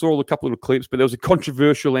things, saw a couple of little clips, but there was a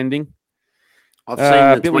controversial ending. I've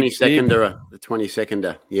seen the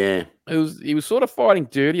 20-seconder. Yeah. He was sort of fighting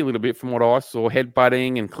dirty a little bit from what I saw,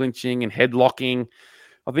 headbutting and clinching and headlocking.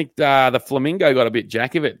 I think the Flamingo got a bit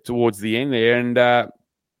jack of it towards the end there, and I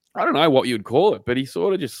don't know what you would call it, but he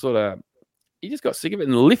he just got sick of it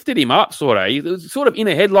and lifted him up, sort of. He was sort of in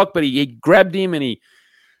a headlock, but he grabbed him and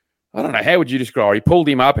I don't know, how would you describe it? He pulled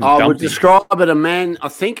him up and dumped him. I would describe it, a man. I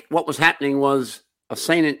think what was happening was, I've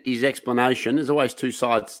seen his explanation. There's always two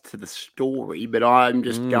sides to the story, but I'm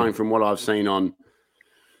just going from what I've seen on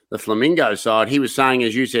the Flamingo side. He was saying,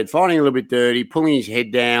 as you said, fighting a little bit dirty, pulling his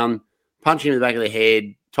head down, punching him in the back of the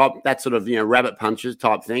head, that sort of, rabbit punches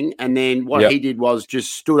type thing. And then what he did was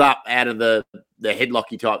just stood up out of the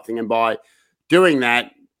headlocky type thing. And by doing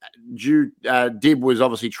that, Dib was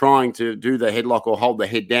obviously trying to do the headlock or hold the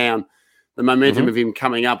head down. The momentum of him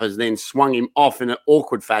coming up has then swung him off in an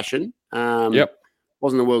awkward fashion.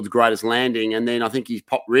 Wasn't the world's greatest landing. And then I think he's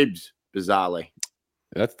popped ribs, bizarrely.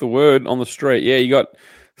 That's the word on the street. Yeah, he got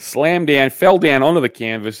slammed down, fell down onto the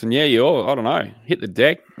canvas, and I don't know, hit the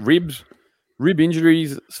deck, rib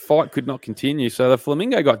injuries, fight could not continue. So the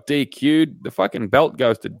Flamingo got DQ'd. The fucking belt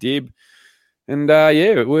goes to Dib. And,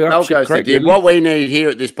 we're belt goes to Dib. What we need here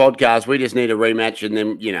at this podcast, we just need a rematch, and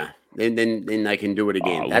then, then they can do it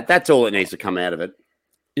again. That's all that needs to come out of it.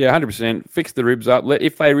 Yeah, 100%. Fix the ribs up.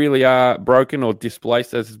 If they really are broken or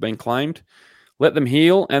displaced, as has been claimed, let them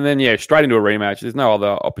heal, and then, straight into a rematch. There's no other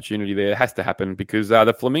opportunity there. It has to happen because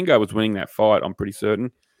the Flamingo was winning that fight, I'm pretty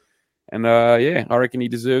certain. And, I reckon he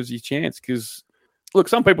deserves his chance because, look,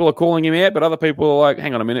 some people are calling him out, but other people are like,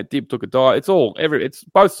 hang on a minute, Dib took a dive. It's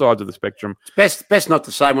both sides of the spectrum. It's best not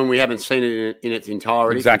to say when we haven't seen it in its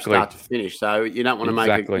entirety from start to finish. So you don't want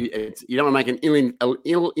to make an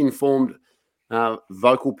ill-informed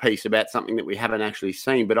vocal piece about something that we haven't actually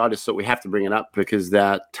seen. But I just thought we have to bring it up because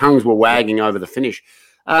the tongues were wagging over the finish.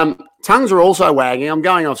 Tongues are also wagging. I'm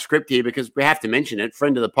going off script here because we have to mention it.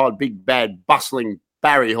 Friend of the pod, big, bad, bustling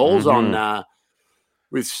Barry Hall's on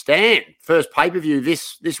with Stan. First pay-per-view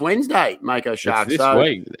this Wednesday, Mako Shark. This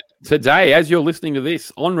week. Today, as you're listening to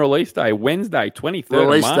this, on release day, Wednesday,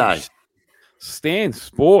 23rd of March. Stan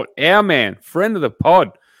Sport, our man, friend of the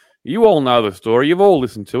pod. You all know the story. You've all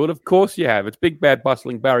listened to it. Of course you have. It's big, bad,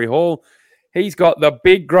 bustling Barry Hall. He's got the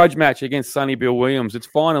big grudge match against Sonny Bill Williams. It's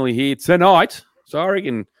finally here tonight. So I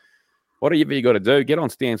reckon whatever you got to do, get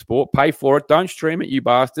on Stan Sport, pay for it. Don't stream it, you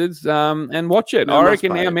bastards, and watch it. I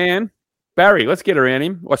reckon our man, Barry, let's get around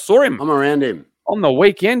him. I saw him. I'm around him. On the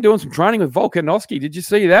weekend doing some training with Volkanovski. Did you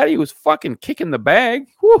see that? He was fucking kicking the bag.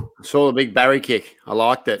 Whew. I saw the big Barry kick. I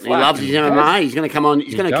liked it. He loves his MMA. He's going to come on.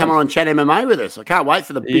 He's going to come on and chat MMA with us. I can't wait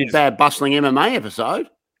for the big, bad, bustling MMA episode.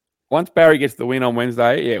 Once Barry gets the win on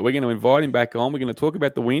Wednesday, we're going to invite him back on. We're going to talk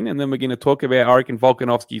about the win, and then we're going to talk about, I reckon,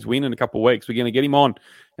 Volkanovski's win in a couple of weeks. We're going to get him on.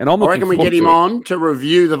 And I reckon we get him on to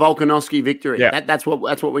review the Volkanovski victory. Yeah. That's what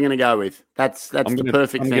we're going to go with. That's the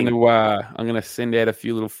perfect thing. I'm going to send out a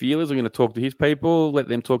few little feelers. We're going to talk to his people, let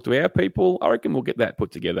them talk to our people. I reckon we'll get that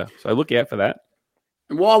put together. So look out for that.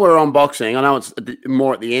 And while we're on boxing, I know it's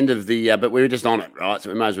more at the end of the, but we were just on it, right?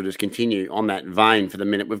 So we may as well just continue on that vein for the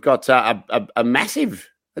minute. We've got a massive.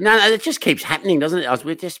 No, it just keeps happening, doesn't it?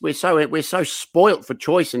 We're so spoilt for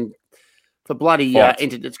choice and for bloody.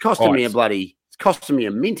 It's costing me It's costing me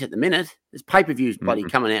a mint at the minute. There's pay-per-views bloody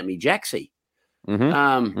coming at me, Jaxie.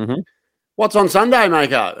 What's on Sunday,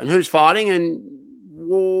 Mako? And who's fighting? And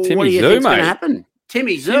what do you think's going to happen?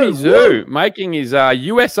 Timmy Tszyu making his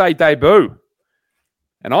USA debut,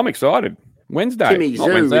 and I'm excited. Wednesday, Timmy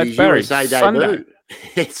Tszyu, his USA debut.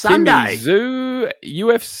 It's Sunday. Timmy Tszyu,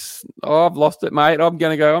 UFC. Oh, I've lost it, mate.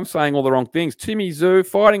 I'm saying all the wrong things. Timmy Tszyu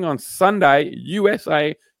fighting on Sunday,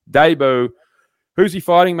 USA debut. Who's he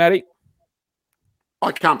fighting, Matty?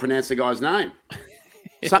 I can't pronounce the guy's name.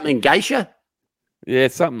 Something Geisha? Yeah,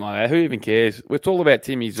 something like that. Who even cares? It's all about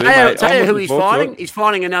Timmy Tszyu. Tell you who he's fighting. He's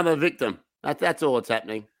fighting another victim. That's all that's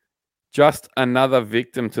happening. Just another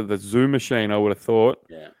victim to the Tszyu machine, I would have thought.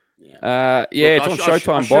 Yeah. It's on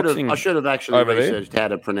Showtime Boxing. I should have actually researched how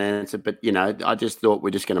to pronounce it, but I just thought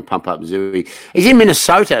we're just going to pump up Tszyu. He's in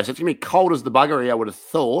Minnesota, so it's going to be cold as the buggery, I would have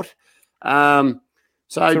thought. So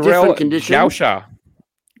Terrell different conditions. Gausha.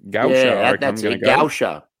 That's it.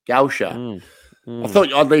 Gausha. I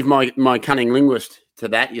thought I'd leave my cunning linguist to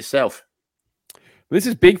that yourself. This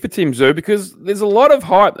is big for Tim Tszyu because there's a lot of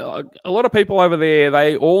hype. A lot of people over there,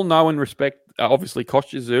 they all know and respect, obviously,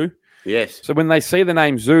 Kostya Tszyu. Yes. So when they see the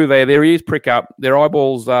name Tszyu there, their ears prick up, their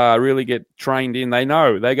eyeballs really get trained in. They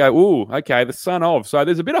know. They go, ooh, okay, the son of. So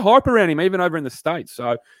there's a bit of hype around him, even over in the States.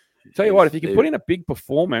 So tell you what, if you can put in a big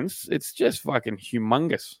performance, it's just fucking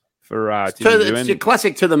humongous for Tim Tszyu. It's a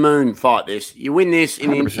classic to the moon fight, this. You win this,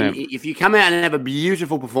 and if you come out and have a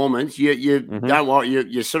beautiful performance, you don't worry,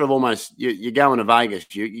 you're sort of almost, you're going to Vegas.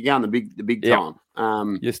 You're going the big time.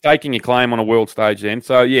 You're staking your claim on a world stage then.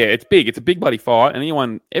 So, it's big. It's a big bloody fight.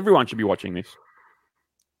 And everyone should be watching this.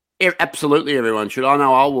 Absolutely everyone should. I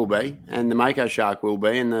know I will be, and the Mako Shark will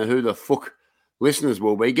be, and the Who the Fuck listeners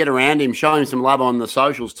will be. Get around him, show him some love on the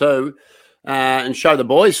socials too, and show the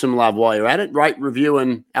boys some love while you're at it. Rate, review,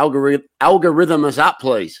 and algorithm us up,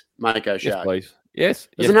 please, Mako Shark. Yes, please. Yes.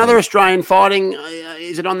 There's another Australian fighting.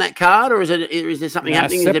 Is it on that card, or is there something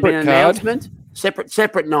happening? Has there been an announcement?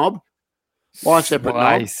 Separate knob. Why separate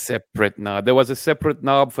knob? Separate knob? There was a separate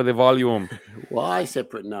knob for the volume. Why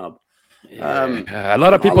separate knob? A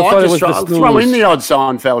lot of people thought it was the snooze. Throw in the odd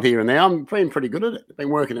Seinfeld here and there. I'm being pretty good at it. I've been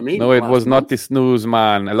working them in. No, it was not the snooze,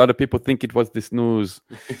 man. A lot of people think it was the snooze.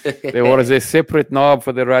 There was a separate knob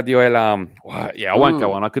for the radio alarm. Wow. Yeah, I won't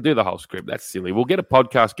go on. I could do the whole script. That's silly. We'll get a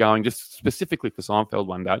podcast going just specifically for Seinfeld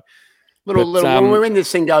one day. When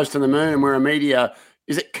this thing goes to the moon and we're a media,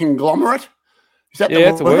 is it conglomerate? Is that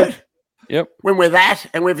the word? Yep. When we're that,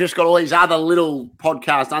 and we've just got all these other little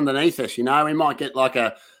podcasts underneath us, we might get like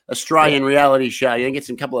a Australian reality show. Get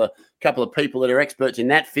some couple of people that are experts in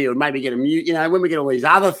that field. Maybe get them. When we get all these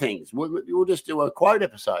other things, we'll just do a quote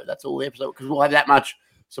episode. That's all the episode because we'll have that much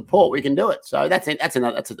support, we can do it. So that's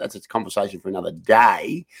a conversation for another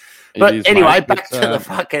day. But anyway, back to the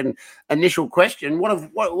fucking initial question. What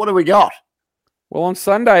have we got? Well, on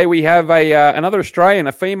Sunday, we have another Australian,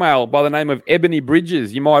 a female by the name of Ebony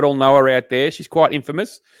Bridges. You might all know her out there. She's quite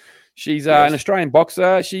infamous. She's an Australian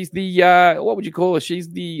boxer. She's the, what would you call her? She's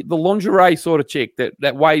the lingerie sort of chick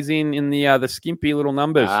that weighs in the skimpy little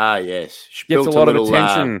numbers. Ah, yes. She gets a lot of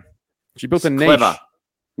attention. She built a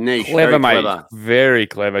niche. Clever, mate. Clever. Very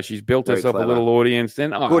clever. She's built herself a little audience.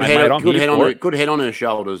 Then good head on her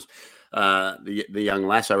shoulders. The young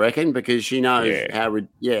lass, I reckon, because she knows how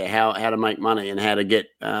to make money and how to get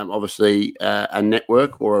obviously a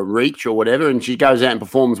network or a reach or whatever, and she goes out and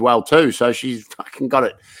performs well too. So she's fucking got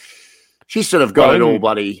it. She's sort of got it all,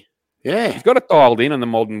 buddy. Yeah, she's got it dialed in the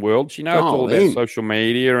modern world. She knows all about social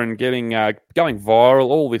media and getting going viral,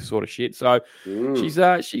 all this sort of shit. So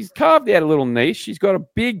she's carved out a little niche. She's got a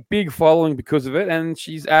big following because of it, and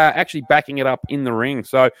she's actually backing it up in the ring.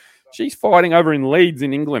 So she's fighting over in Leeds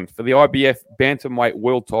in England for the IBF Bantamweight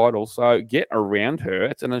World title. So get around her.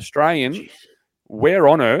 It's an Australian. Jeez. We're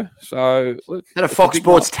on her. So look, is that a Fox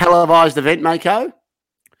Sports televised event, Mako?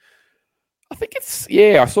 I think it's,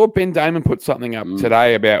 I saw Ben Damon put something up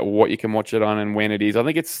today about what you can watch it on and when it is. I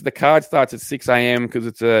think the card starts at 6 a.m. because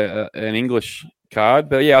it's an English card.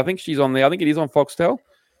 But I think she's on there. I think it is on Foxtel.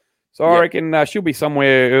 So I reckon she'll be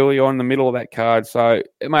somewhere early on in the middle of that card. So,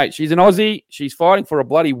 mate, she's an Aussie. She's fighting for a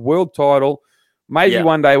bloody world title. Maybe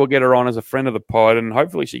one day we'll get her on as a friend of the pod, and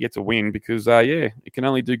hopefully she gets a win because, it can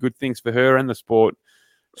only do good things for her and the sport.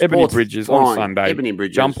 Ebony Bridges on Sunday. Ebony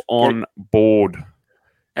Bridges. Jump on board.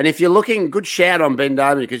 And if you're looking, good shout on Ben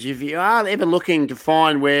Damon, because if you are ever looking to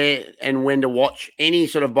find where and when to watch any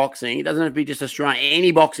sort of boxing, it doesn't have to be just Australia,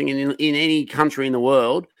 any boxing in any country in the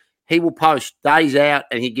world, he will post days out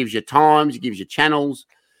and he gives you times, he gives you channels.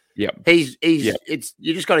 Yep. It's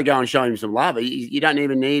you just got to go and show him some love. You don't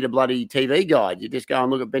even need a bloody TV guide. You just go and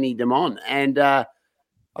look at Benny Damon. And I've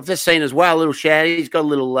just seen as well a little shout. He's got a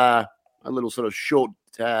little sort of short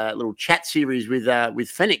little chat series with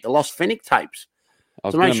Fennick, the Lost Fennick tapes.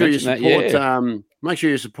 So make sure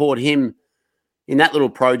you support him in that little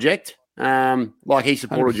project, like he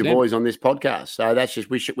supported 100%. Your boys on this podcast. So that's just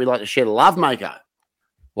we like to share the love, Mako.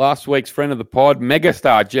 Last week's friend of the pod,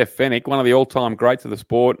 megastar Jeff Fennick, one of the all-time greats of the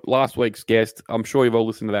sport. Last week's guest. I'm sure you've all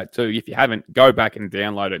listened to that too. If you haven't, go back and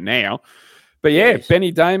download it now. But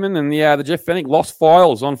Benny Damon and the Jeff Fennick Lost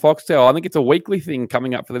Files on Foxtel. I think it's a weekly thing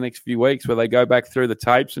coming up for the next few weeks where they go back through the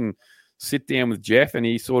tapes and sit down with Jeff, and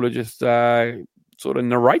he sort of just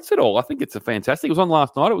narrates it all. I think it's fantastic. It was on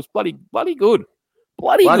last night. It was bloody good.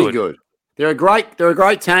 Bloody good. They're a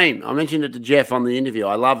great team. I mentioned it to Jeff on the interview.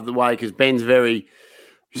 I love the way, because Ben's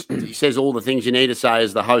he says all the things you need to say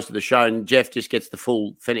as the host of the show, and Jeff just gets the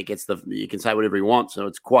full. Fennick gets you can say whatever he wants, so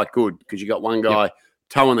it's quite good because you got one guy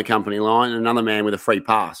towing the company line and another man with a free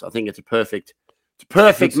pass. I think it's a perfect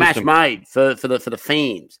match made for the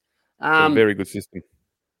fans. A very good system.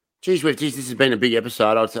 Geez, this has been a big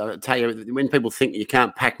episode. I'll tell you, when people think you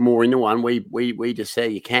can't pack more into one, we just say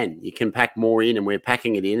you can. You can pack more in, and we're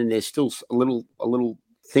packing it in, and there's still a little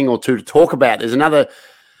thing or two to talk about. There's another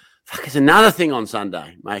thing on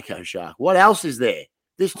Sunday, Mako Shark. What else is there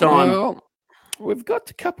this time? Well, we've got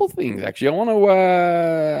a couple things actually.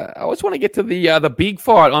 I always want to get to the big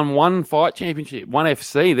fight on One Fight Championship, One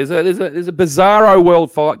FC. There's a bizarro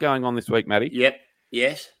world fight going on this week, Matty. Yep.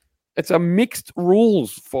 Yes. It's a mixed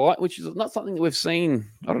rules fight, which is not something that we've seen,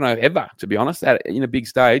 I don't know, ever, to be honest, in a big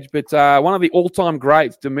stage. But one of the all-time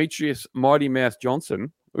greats, Demetrius Mighty Mouse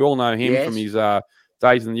Johnson, we all know him from his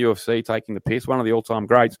days in the UFC, taking the piss, one of the all-time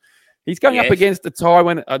greats. He's going up against he's a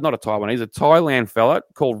Thailand fella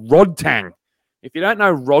called Rodtang. If you don't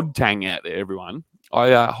know Rodtang out there, everyone,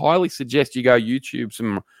 I highly suggest you go YouTube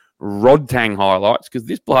some Rodtang highlights, because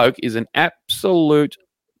this bloke is an absolute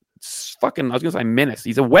fucking, I was going to say menace.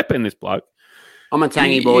 He's a weapon, this bloke. I'm a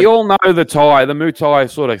tangy boy. You all know the Muay Thai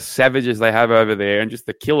sort of savages they have over there, and just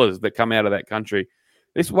the killers that come out of that country.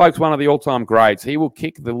 This bloke's one of the all-time greats. He will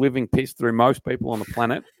kick the living piss through most people on the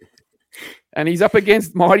planet. And he's up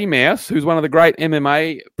against Mighty Mouse, who's one of the great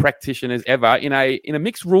MMA practitioners ever, in a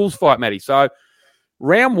mixed rules fight, Matty. So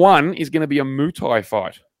round one is going to be a Muay Thai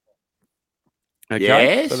fight. Okay?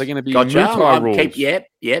 Yes. So they're going to be Muay Thai rules.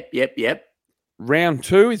 Yep. Round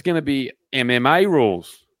two is going to be MMA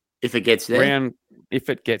rules. If it gets there. If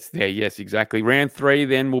it gets there, yes, exactly. Round three,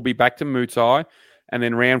 then we'll be back to Muay Thai. And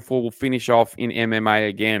then round four will finish off in MMA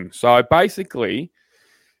again. So basically,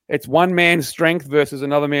 it's one man's strength versus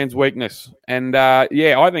another man's weakness. And I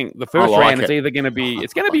think the first round is either going to be,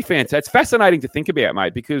 it's going to be fantastic. It's fascinating to think about,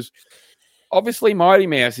 mate, because obviously Mighty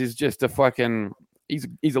Mouse is just a fucking,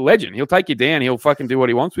 he's a legend. He'll take you down. He'll fucking do what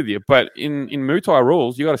he wants with you. But in Muay Thai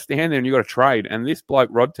rules, you got to stand there and you got to trade. And this bloke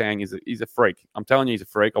Rodtang he's a freak. I'm telling you, he's a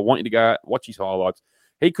freak. I want you to go watch his highlights.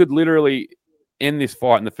 He could literally end this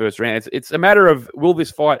fight in the first round. It's a matter of, will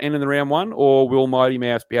this fight end in the round one, or will Mighty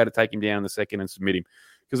Mouse be able to take him down in the second and submit him?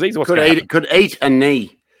 Because these could eat a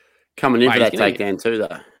knee coming in for that takedown too,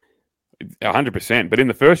 though. 100%. But in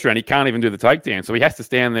the first round, he can't even do the takedown, so he has to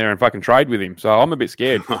stand there and fucking trade with him. So I'm a bit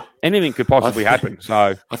scared. Anything could possibly happen.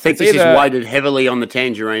 So I think this is weighted heavily on the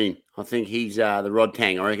Tangerine. I think he's the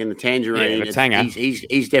Rodtang. I reckon the Tangerine. Yeah, the Tanger.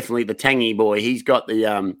 He's definitely the tangy boy. He's got the.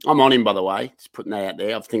 I'm on him, by the way. Just putting that out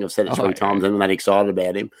there. I think I've said it 3 times. I'm that excited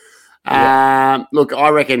about him. Yeah. Look, I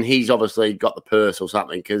reckon he's obviously got the purse or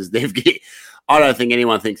something because I don't think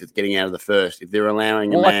anyone thinks it's getting out of the first if they're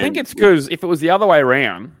allowing. Well, I think it's because if it was the other way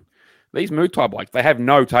around. These Muay Thai blokes, they have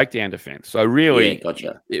no takedown defense. So really,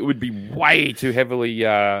 It would be way too heavily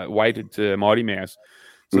weighted to Mighty Mouse.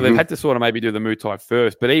 So they've had to sort of maybe do the Muay Thai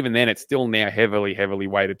first. But even then, it's still now heavily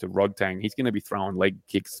weighted to Rodtang. He's going to be throwing leg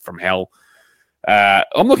kicks from hell.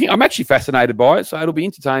 I'm actually fascinated by it. So it'll be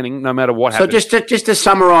entertaining no matter what happens. So just to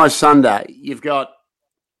summarise Sunday, you've got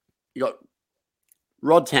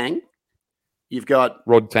Rodtang. You've got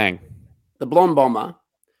Rodtang. The Blonde Bomber.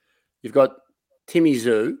 You've got Timmy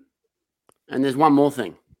Zhu. And there's one more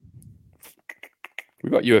thing.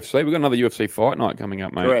 We've got UFC. We've got another UFC fight night coming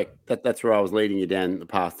up, mate. Correct. That's where I was leading you down the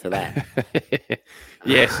path to that.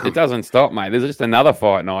 Yes, it doesn't stop, mate. There's just another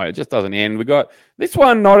fight night. It just doesn't end. We got this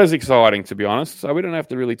one not as exciting, to be honest. So we don't have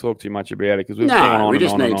to really talk too much about it because we've gone on and on. We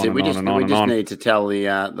just need to tell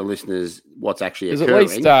the listeners what's actually occurring.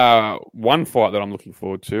 There's at least one fight that I'm looking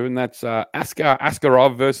forward to, and that's Askar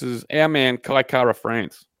Askarov versus our man Kai Kara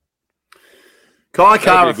France. Kai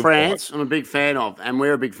Kara France, I'm a big fan of, and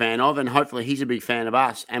we're a big fan of, and hopefully he's a big fan of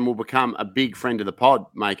us, and will become a big friend of the pod,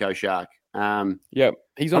 Mako Shark. Yeah,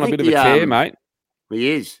 he's on a bit of a tear, mate. He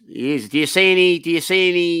is. Do you see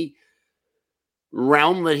any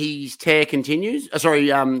realm that his tear continues?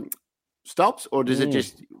 Stops, or does it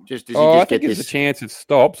just does he just I get think this? There's a chance it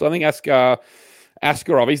stops. I think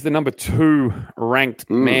Askarov, he's the number 2 ranked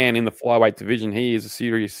man in the flyweight division. He is a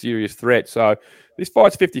serious threat. So this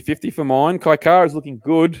fight's 50-50 for mine. Kai Kara is looking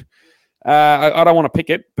good. I don't want to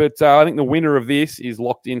pick it, but I think the winner of this is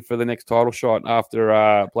locked in for the next title shot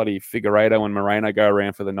after bloody Figueiredo and Moreno go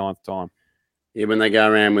around for the 9th time. Yeah, when they go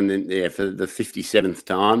around for the 57th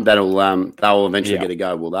time, they'll eventually get a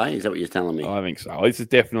go, will they? Is that what you're telling me? I think so. This is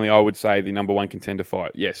definitely, I would say, the number 1 contender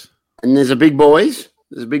fight. Yes. And there's big boys.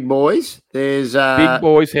 There's big boys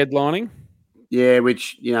headlining. Yeah,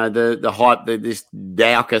 which the hype that this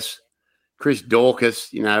Chris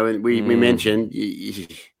Daukaus, and we mentioned.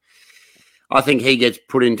 I think he gets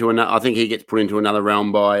put into another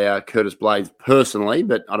realm by Curtis Blades personally,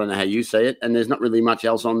 but I don't know how you see it. And there's not really much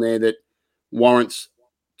else on there that warrants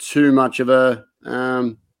too much of a.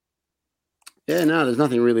 There's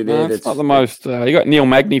nothing really there. That's not the most. You got Neil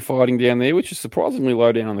Magny fighting down there, which is surprisingly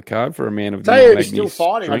low down on the card for a man of. He's still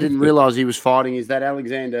fighting. I didn't realise he was fighting. Is that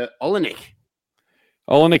Alexander Olenek?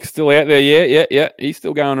 Olenik's still out there. Yeah. He's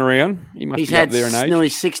still going around. He's had up there in age. Nearly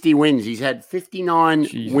 60 wins. He's had 59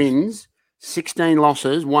 wins, 16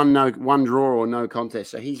 losses, one draw or no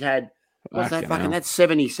contest. So he's had that's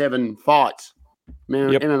 77 fights,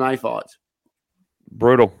 MMA fights.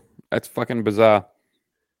 Brutal. That's fucking bizarre.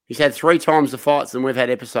 He's had 3 times the fights than we've had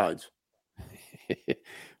episodes. Well,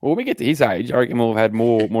 when we get to his age, I reckon we'll have had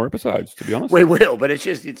more episodes, to be honest. We will, but it's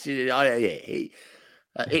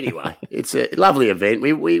anyway, it's a lovely event.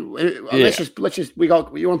 You want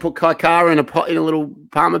to put Kai Kara in a little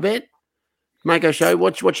Palmer bet? Mako show.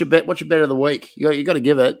 What's your bet? What's your bet of the week? You got to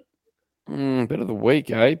give it. Bet of the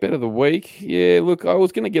week, eh? Bet of the week. Yeah, look, I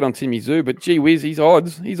was going to get on Timmy Zhu, but gee whiz, his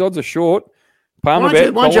odds are short. Palmer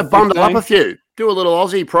bet. Why don't you bundle up a few? Do a little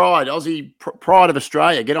Aussie pride of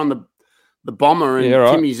Australia. Get on the Bomber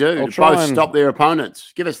and Timmy Zhu to both stop their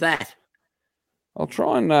opponents. Give us that. I'll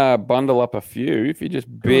try and bundle up a few if you just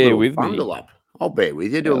bear with me. Bundle up. I'll bear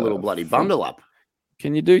with you. Do a little bloody bundle up.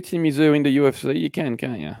 Can you do Timmy Zhu into UFC? You can,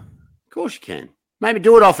 can't you? Of course you can. Maybe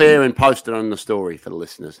do it off air and post it on the story for the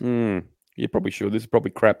listeners. You probably should. This is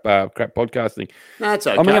probably crap podcasting. No, it's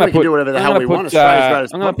okay. We can do whatever the hell we want.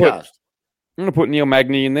 Australia's greatest podcast. I'm going to put Neil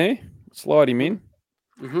Magny in there. Slide him in.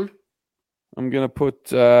 Mm-hmm. I'm going to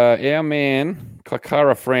put our man, Kai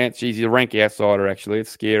Kara France. He's a rank outsider, actually. It's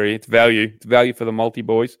scary. It's value. It's value for the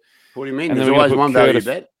multi-boys. What do you mean? There's always one value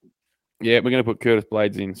bet. Yeah, we're going to put Curtis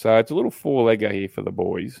Blades in. So it's a little 4-legger here for the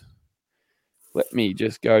boys. Let me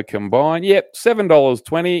just go combine. Yep,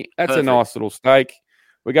 $7.20. That's perfect. A nice little stake.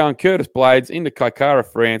 We're going Curtis Blades into Kaikara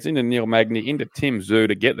France, into Neil Magny, into Tim Zhu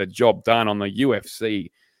to get the job done on the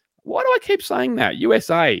UFC. Why do I keep saying that?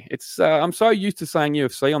 USA. It's I'm so used to saying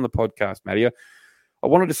UFC on the podcast, Matty. I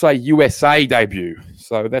wanted to say USA debut.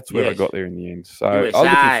 So that's where I got there in the end. So USA. I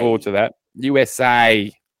was looking forward to that.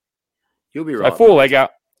 USA. You'll be right. So 4-legger,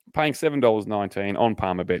 paying $7.19 on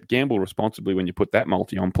Palmerbet. Gamble responsibly when you put that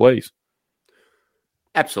multi on, please.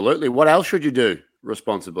 Absolutely. What else should you do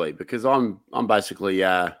responsibly? Because I'm basically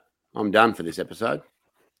I'm done for this episode.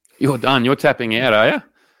 You're done. You're tapping out, are you?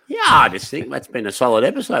 Yeah, I just think that's been a solid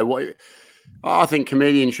episode. I think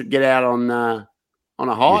comedians should get out on a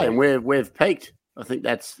high, and we've peaked. I think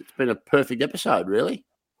it's been a perfect episode, really.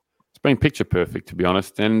 It's been picture perfect, to be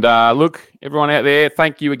honest. And look, everyone out there,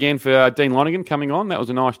 thank you again for Dean Lonergan coming on. That was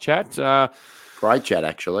a nice chat. Great chat,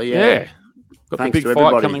 actually. Yeah. Got Thanks the big to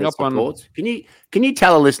fight coming up on. Can you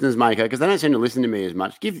tell the listeners, Mako, because they don't seem to listen to me as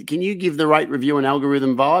much. Can you give the rate, review, and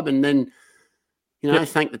algorithm vibe, and then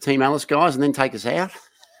thank the Team Alice guys, and then take us out?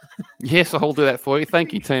 Yes, I'll do that for you.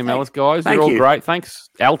 Thank you, Team Alice guys. You're all great. Thanks,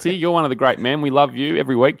 Alty. You're one of the great men. We love you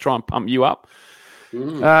every week. Try and pump you up.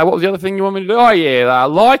 What was the other thing you want me to do? Oh yeah,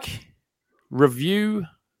 like, review,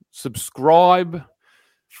 subscribe.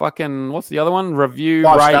 Fucking, what's the other one? Review,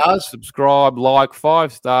 5 rate, stars. Subscribe, like,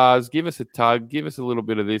 5 stars. Give us a tug. Give us a little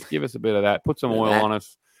bit of this. Give us a bit of that. Put some oil on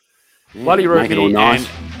us. Bloody rookie, all nice.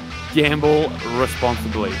 And gamble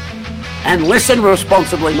responsibly. And listen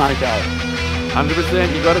responsibly, Mako.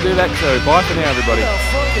 100%. You got to do that too. Bye for now, everybody. Who the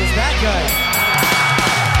fuck is that guy?